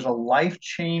 And there's a life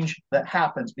change that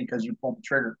happens because you pulled the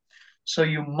trigger. So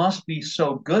you must be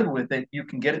so good with it, you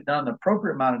can get it done in the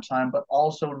appropriate amount of time, but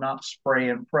also not spray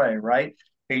and pray, right?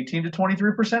 18 to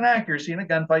 23% accuracy in a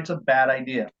gunfight's a bad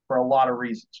idea for a lot of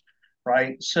reasons,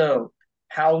 right? So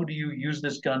how do you use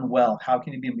this gun well? How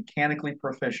can you be mechanically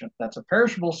proficient? That's a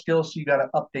perishable skill, so you got to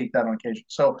update that on occasion.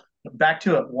 So back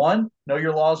to it. 1, know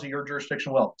your laws of your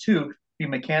jurisdiction well. 2, be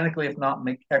mechanically, if not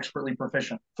expertly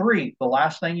proficient. 3, the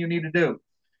last thing you need to do,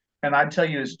 and I'd tell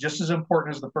you is just as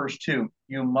important as the first 2,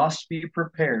 you must be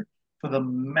prepared for the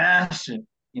massive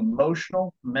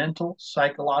emotional, mental,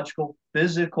 psychological,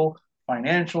 physical,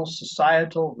 financial,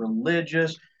 societal,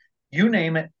 religious, you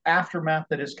name it, aftermath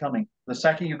that is coming. The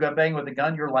second you go bang with a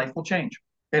gun, your life will change.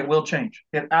 It will change.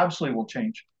 It absolutely will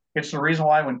change. It's the reason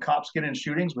why when cops get in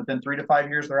shootings, within 3 to 5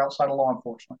 years, they're outside of law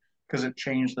enforcement, because it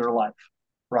changed their life,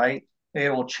 right?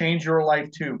 It will change your life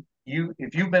too.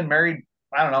 If you've been married,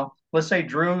 I don't know, let's say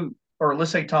Drew, or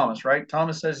let's say Thomas, right?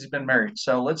 Thomas says he's been married.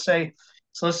 So let's say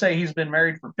he's been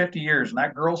married for 50 years and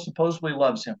that girl supposedly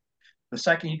loves him. The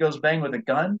second he goes bang with a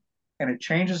gun, and it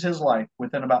changes his life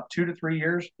within about 2 to 3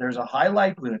 years, there's a high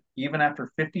likelihood, even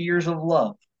after 50 years of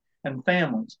love and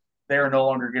families, they are no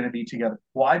longer going to be together.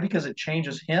 Why? Because it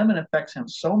changes him and affects him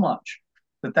so much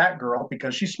that girl,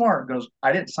 because she's smart, goes,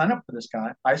 I didn't sign up for this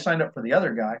guy. I signed up for the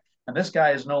other guy, and this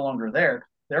guy is no longer there.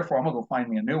 Therefore, I'm going to go find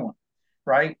me a new one,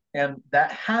 right? And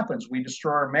that happens. We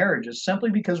destroy our marriages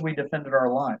simply because we defended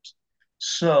our lives.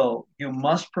 So you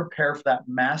must prepare for that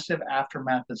massive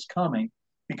aftermath that's coming,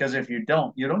 because if you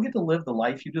don't get to live the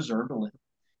life you deserve to live.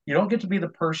 You don't get to be the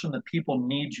person that people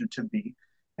need you to be.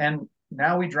 And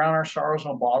now we drown our sorrows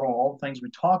in a bottle, all the things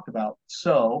we talked about.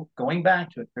 So going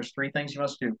back to it, there's 3 things you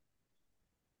must do.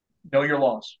 Know your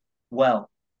laws well.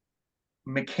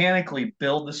 Mechanically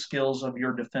build the skills of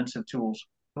your defensive tools.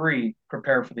 3,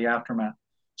 prepare for the aftermath.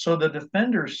 So the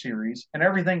Defenders series and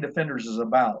everything Defenders is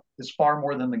about is far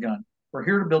more than the gun. We're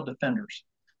here to build defenders.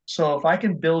 So if I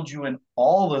can build you in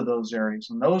all of those areas,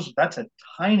 and that's a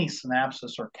tiny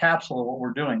synopsis or capsule of what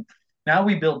we're doing. Now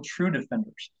we build true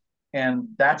defenders. And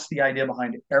that's the idea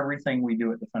behind everything we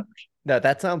do at Defenders. No,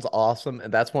 that sounds awesome.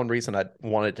 And that's one reason I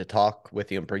wanted to talk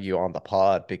with you and bring you on the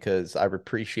pod, because I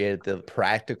appreciated the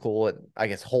practical and I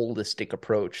guess holistic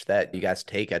approach that you guys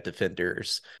take at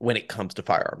Defenders when it comes to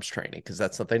firearms training, because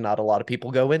that's something not a lot of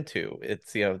people go into.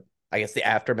 It's, I guess the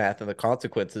aftermath and the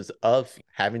consequences of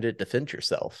having to defend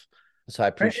yourself. So I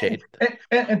appreciate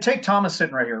and take Thomas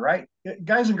sitting right here, right?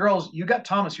 Guys and girls, you got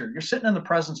Thomas here. You're sitting in the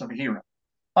presence of a hero.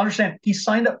 Understand, he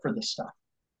signed up for this stuff,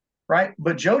 right?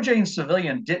 But Joe Jane's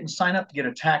civilian didn't sign up to get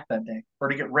attacked that day, or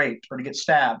to get raped, or to get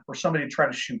stabbed, or somebody to try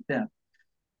to shoot them.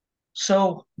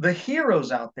 So the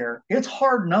heroes out there, it's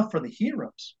hard enough for the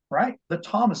heroes, right? The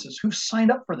Thomases who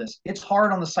signed up for this. It's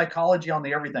hard on the psychology, on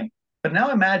the everything. But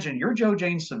now imagine you're Joe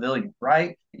Jane's civilian,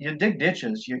 right? You dig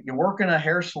ditches, you work in a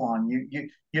hair salon,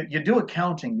 you do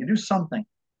accounting, you do something,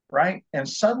 right? And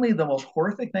suddenly the most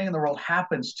horrific thing in the world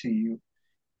happens to you.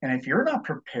 And if you're not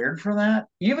prepared for that,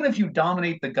 even if you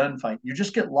dominate the gunfight, you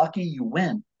just get lucky, you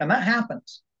win. And that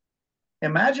happens.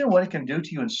 Imagine what it can do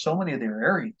to you in so many of their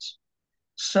areas.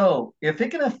 So if it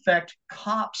can affect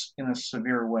cops in a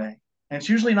severe way, and it's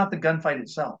usually not the gunfight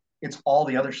itself, it's all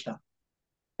the other stuff.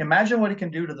 Imagine what it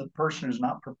can do to the person who's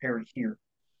not prepared here.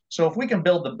 So if we can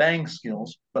build the bang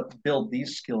skills, but build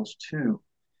these skills too,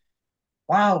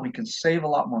 wow, we can save a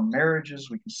lot more marriages.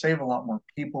 We can save a lot more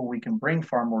people. We can bring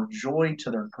far more joy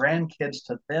to their grandkids,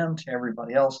 to them, to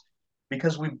everybody else,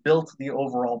 because we built the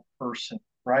overall person,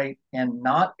 right? And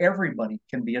not everybody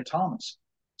can be a Thomas.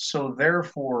 So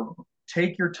therefore,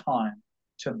 take your time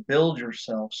to build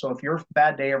yourself. So if your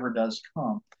bad day ever does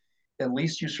come, at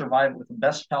least you survive with the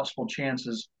best possible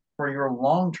chances for your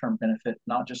long-term benefit,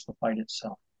 not just the fight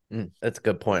itself. That's a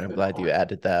good point. I'm glad you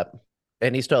added that.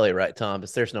 And he's totally right,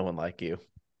 Thomas. There's no one like you.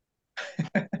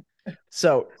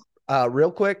 So,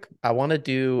 real quick, I want to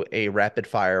do a rapid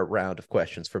fire round of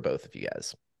questions for both of you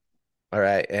guys. All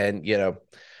right. And,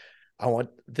 I want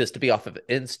this to be off of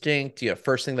instinct.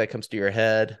 First thing that comes to your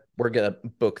head, we're going to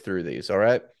book through these. All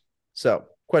right. So,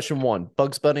 question 1,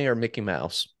 Bugs Bunny or Mickey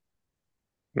Mouse?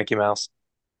 Mickey Mouse.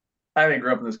 I didn't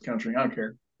grow up in this country. I don't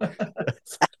care.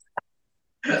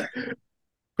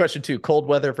 Question 2, cold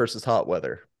weather versus hot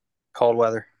weather? Cold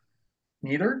weather.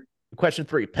 Neither. Question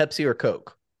 3, Pepsi or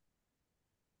Coke?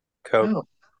 Coke. Oh,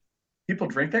 people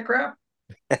drink that crap?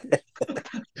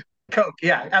 Coke.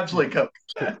 Yeah, absolutely Coke.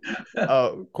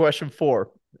 Question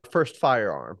 4, first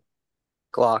firearm?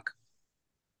 Glock.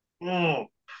 Oh,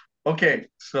 okay.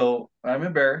 So I'm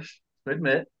embarrassed to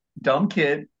admit, dumb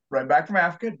kid, right back from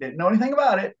Africa, didn't know anything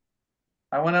about it.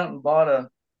 I went out and bought a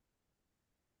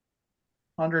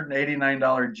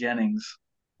 $189 Jennings.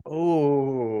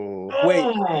 Oh,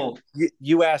 Wait,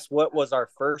 you asked what was our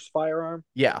first firearm?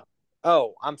 Yeah.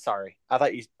 Oh, I'm sorry.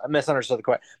 I misunderstood the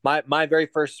question. My very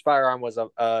first firearm was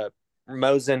a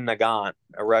Mosin Nagant,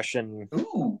 a Russian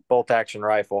bolt action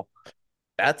rifle.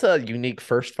 That's a unique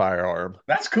first firearm.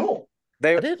 That's cool.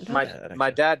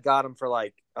 My dad got them for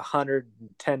like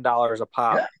 $110 a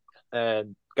pop,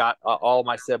 and got all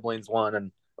my siblings one,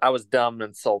 and I was dumb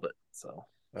and sold it. So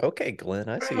okay, Glenn,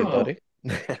 I see you, buddy.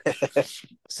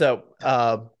 So,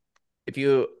 if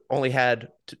you only had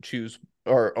to choose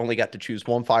or only got to choose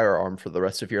one firearm for the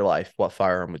rest of your life, what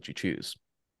firearm would you choose?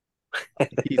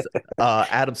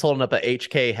 Adam's holding up a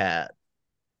HK hat.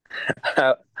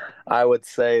 I would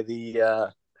say the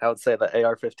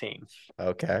AR-15.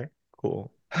 Okay,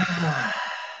 cool.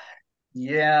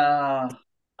 Yeah,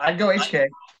 I'd go HK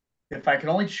if I could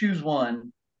only choose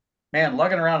one. Man,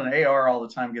 lugging around an AR all the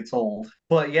time gets old.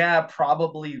 But yeah,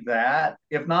 probably that.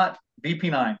 If not,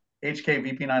 VP9.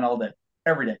 HK VP9 all day,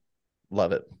 every day.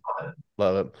 Love it.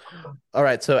 Love it. All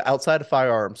right. So outside of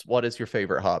firearms, what is your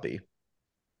favorite hobby?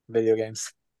 Video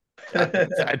games.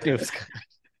 I knew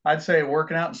I'd say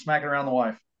working out and smacking around the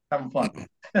wife, having fun.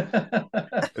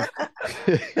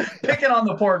 Picking on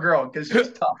the poor girl because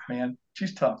she's tough, man.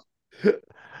 She's tough.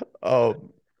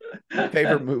 Oh,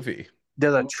 favorite movie?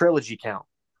 Does a trilogy count?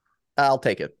 I'll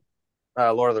take it.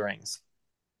 Lord of the Rings.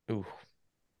 Ooh,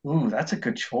 that's a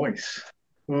good choice.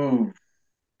 Ooh,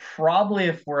 probably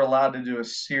if we're allowed to do a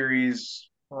series,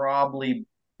 probably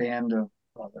Band of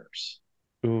Brothers.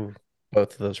 Ooh,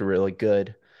 both of those are really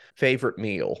good. Favorite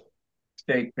meal?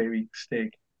 Steak, baby,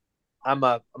 steak. I'm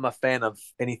a fan of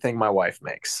anything my wife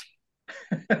makes.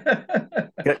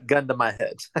 Gun to my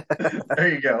head. There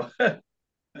you go.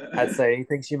 I'd say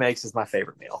anything she makes is my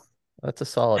favorite meal. That's a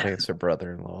solid answer,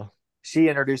 brother-in-law. She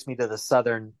introduced me to the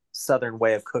southern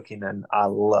way of cooking, and I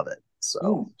love it.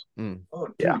 So, oh,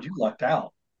 dude, yeah. You lucked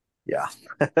out. Yeah.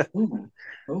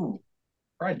 ooh,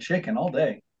 fried chicken all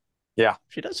day. Yeah,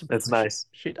 she does. It's nice.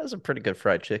 She does a pretty good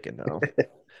fried chicken, though.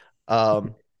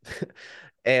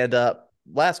 And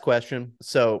last question.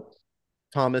 So,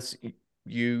 Thomas,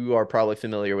 you are probably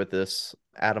familiar with this.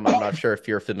 Adam, I'm not sure if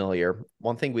you're familiar.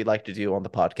 One thing we like to do on the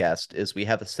podcast is we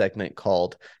have a segment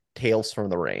called Tales from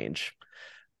the Range.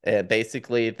 And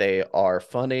basically, they are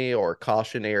funny or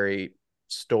cautionary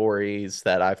stories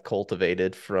that I've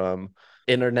cultivated from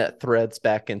internet threads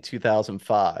back in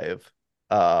 2005.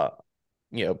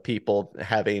 People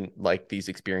having like these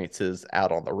experiences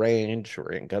out on the range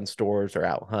or in gun stores or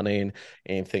out hunting,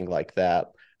 anything like that.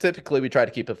 Typically, we try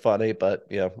to keep it funny,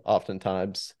 but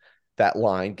oftentimes that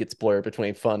line gets blurred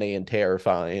between funny and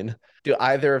terrifying. Do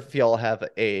either of y'all have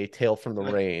a tale from the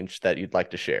range that you'd like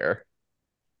to share?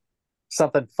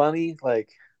 Something funny, like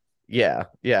yeah,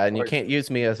 and you can't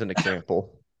use me as an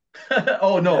example.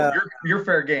 Oh no, you're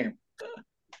fair game.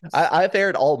 I've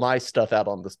aired all my stuff out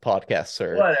on this podcast,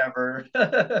 sir.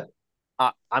 Whatever.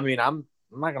 I mean, I'm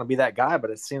not gonna be that guy,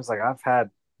 but it seems like I've had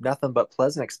nothing but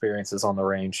pleasant experiences on the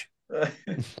range.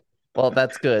 Well,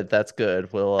 that's good. That's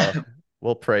good. We'll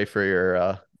We'll pray for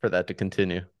your for that to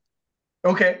continue.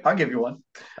 Okay, I'll give you one.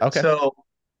 Okay. So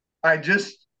I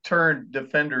just turned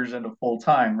defenders into full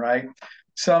time, right?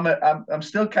 So I'm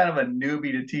still kind of a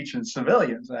newbie to teaching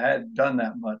civilians. I hadn't done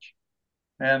that much,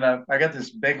 and I got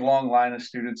this big long line of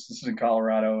students. This is in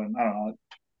Colorado, and I don't know,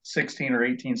 16 or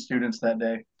 18 students that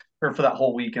day, or for that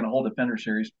whole week in a whole defender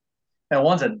series. And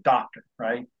one's a doctor,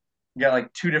 right? You got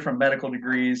like 2 different medical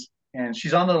degrees, and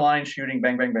she's on the line shooting,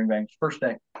 bang, bang, bang, bang. First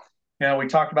day. We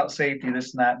talked about safety,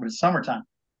 this and that, but it's summertime.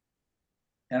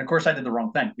 And of course, I did the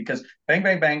wrong thing because bang,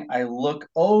 bang, bang. I look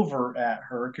over at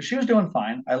her because she was doing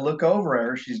fine. I look over at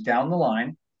her. She's down the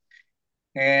line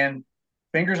and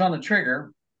fingers on the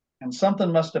trigger, and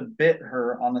something must have bit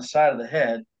her on the side of the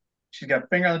head. She's got a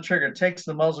finger on the trigger, takes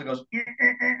the muzzle, goes,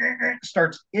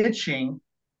 starts itching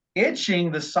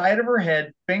the side of her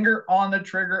head, finger on the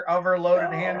trigger of her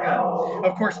loaded handgun.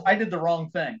 Of course, I did the wrong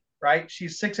thing, right?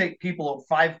 She's 6, 8 people,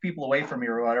 5 people away from me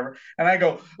or whatever. And I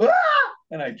go, ah!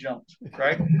 And I jumped,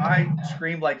 right? I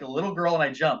screamed like a little girl and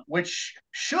I jumped, which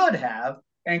should have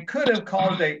and could have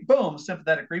caused a boom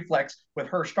sympathetic reflex with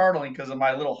her startling because of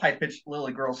my little high-pitched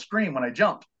little girl scream when I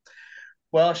jumped.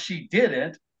 Well, she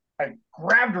didn't. I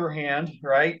grabbed her hand,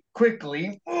 right,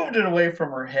 quickly, moved it away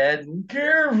from her head, and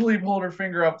carefully pulled her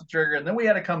finger off the trigger. And then we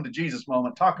had a come to Jesus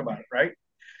moment, talk about it, right?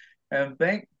 And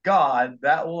thank God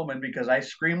that woman, because I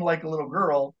screamed like a little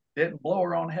girl, didn't blow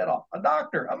her own head off. A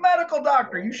doctor, a medical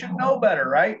doctor, you should know better,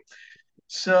 right?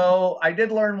 So I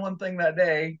did learn one thing that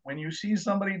day. When you see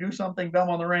somebody do something dumb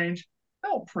on the range,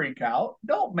 don't freak out.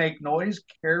 Don't make noise.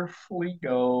 Carefully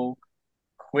go.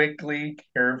 Quickly,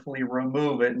 carefully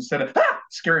remove it instead of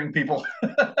scaring people.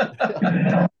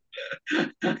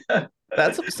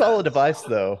 That's a solid advice,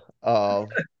 though.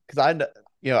 Because I know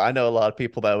a lot of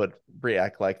people that would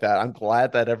react like that. I'm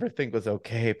glad that everything was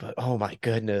okay, but oh my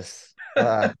goodness.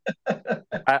 I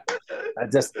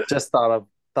just thought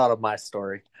of my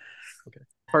story. Okay.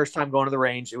 First time going to the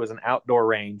range, it was an outdoor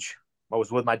range. I was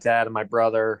with my dad and my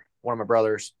brother. One of my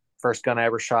brothers. First gun I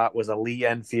ever shot was a Lee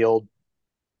Enfield,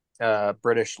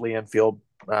 British Lee Enfield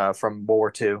from World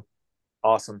War II.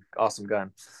 Awesome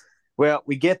gun. Well,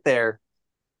 we get there,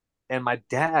 and my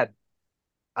dad,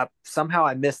 somehow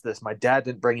I missed this. My dad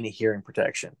didn't bring any hearing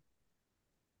protection.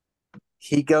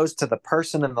 He goes to the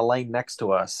person in the lane next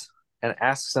to us and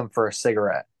asks them for a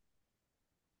cigarette.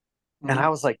 And I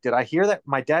was like, did I hear that?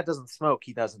 My dad doesn't smoke.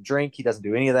 He doesn't drink. He doesn't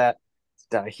do any of that.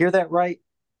 Did I hear that right?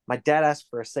 My dad asked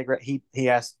for a cigarette. He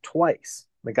asked twice.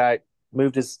 The guy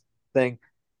moved his thing,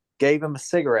 gave him a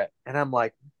cigarette. And I'm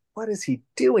like, what is he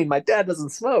doing? My dad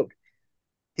doesn't smoke.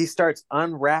 He starts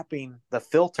unwrapping the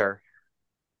filter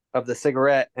of the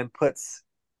cigarette and puts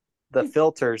the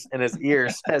filters in his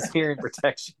ears as hearing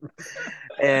protection.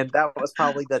 And that was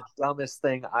probably the dumbest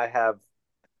thing I've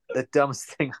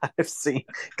seen,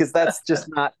 because that's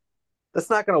not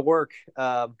going to work.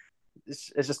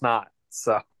 It's just not.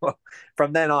 So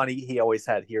from then on, he always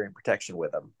had hearing protection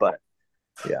with him. But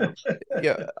yeah,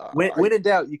 Yeah. When in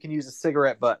doubt, you can use a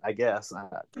cigarette butt, I guess. I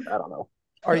don't know.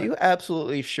 Are you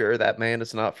absolutely sure that man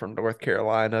is not from North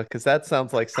Carolina? Because that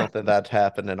sounds like something that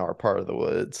happened in our part of the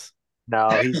woods. No,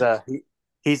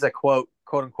 he's a quote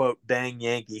unquote dang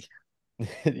Yankee.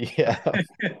 Yeah.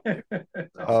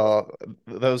 Oh,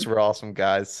 those were awesome,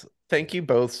 guys. Thank you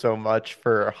both so much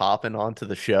for hopping onto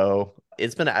the show.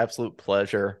 It's been an absolute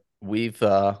pleasure. We've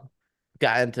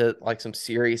got into like some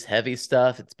serious heavy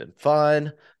stuff. It's been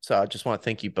fun. So I just want to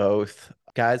thank you both.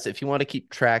 Guys, if you want to keep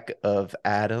track of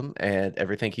Adam and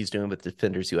everything he's doing with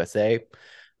Defenders USA,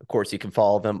 of course, you can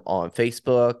follow them on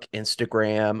Facebook,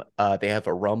 Instagram. They have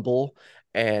a Rumble.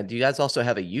 And you guys also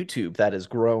have a YouTube that has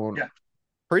grown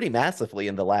pretty massively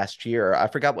in the last year. I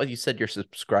forgot what you said your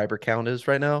subscriber count is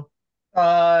right now.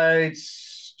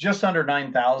 It's just under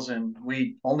 9,000.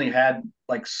 We only had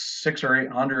like 600 or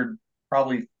 800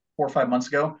 probably 4 or 5 months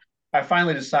ago. I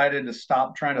finally decided to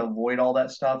stop trying to avoid all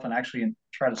that stuff and actually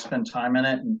try to spend time in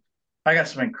it. And I got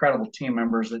some incredible team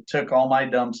members that took all my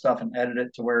dumb stuff and edited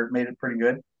it to where it made it pretty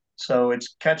good. So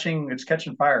it's catching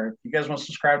fire. If you guys want to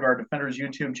subscribe to our Defenders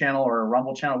YouTube channel or a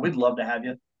Rumble channel, we'd love to have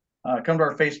you. Come to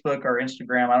our Facebook, our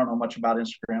Instagram. I don't know much about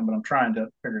Instagram, but I'm trying to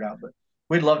figure it out. But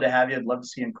we'd love to have you. I'd love to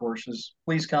see you in courses.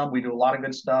 Please come. We do a lot of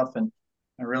good stuff, and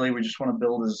really, we just want to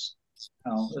build as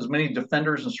many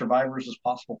defenders and survivors as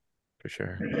possible. For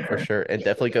sure. And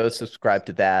definitely go subscribe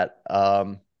to that.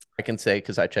 I can say,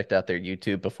 because I checked out their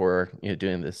YouTube before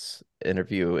doing this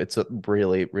interview, it's a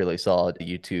really, really solid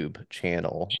YouTube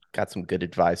channel. Got some good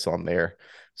advice on there.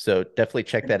 So definitely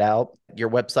check that out. Your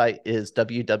website is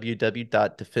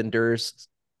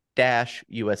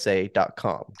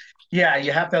www.defenders-usa.com. Yeah,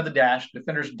 you have to have the dash,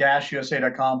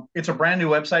 defenders-usa.com. It's a brand new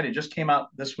website. It just came out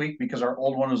this week because our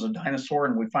old one was a dinosaur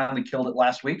and we finally killed it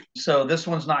last week. So this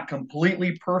one's not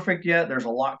completely perfect yet. There's a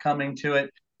lot coming to it,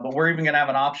 but we're even going to have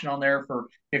an option on there for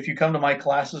if you come to my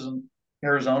classes in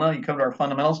Arizona, you come to our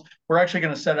fundamentals, we're actually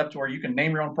going to set up to where you can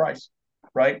name your own price,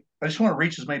 right? I just want to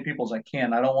reach as many people as I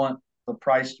can. I don't want the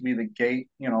price to be the gate,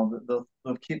 the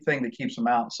key thing that keeps them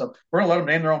out. So we're going to let them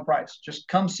name their own price. Just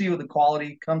come see with the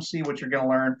quality, come see what you're going to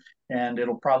learn, and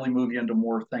it'll probably move you into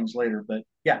more things later. But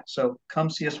yeah, so come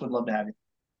see us. We'd love to have you.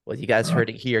 Well, you guys heard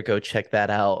it here. Go check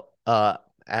that out.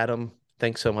 Adam,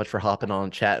 thanks so much for hopping on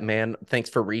chat, man. Thanks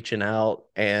for reaching out,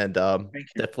 and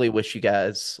definitely wish you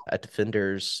guys at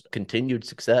Defenders continued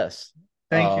success.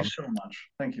 Thank you so much.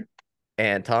 Thank you.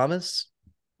 And Thomas,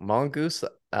 Mongoose,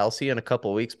 I'll see you in a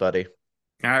couple of weeks, buddy.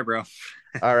 All right, bro.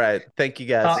 All right. Thank you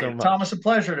guys so much. Thomas, a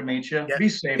pleasure to meet you. Yeah, be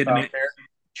safe out there.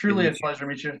 Truly a meet pleasure to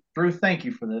meet you. Drew, thank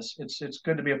you for this. It's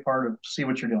good to be a part of, see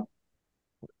what you're doing.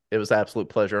 It was an absolute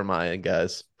pleasure on my end,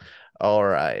 guys. All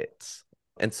right.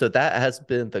 And so that has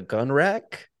been the Gun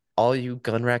Rack. All you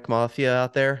Gun Rack Mafia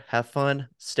out there, have fun,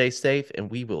 stay safe,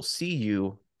 and we will see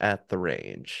you at the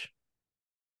range.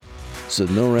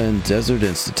 Sonoran Desert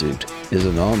Institute is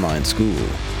an online school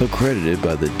accredited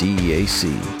by the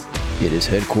DEAC. It is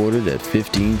headquartered at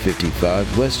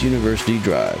 1555 West University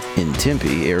Drive in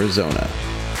Tempe, Arizona.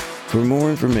 For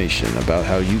more information about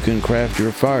how you can craft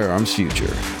your firearms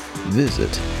future,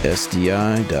 visit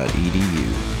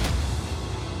sdi.edu.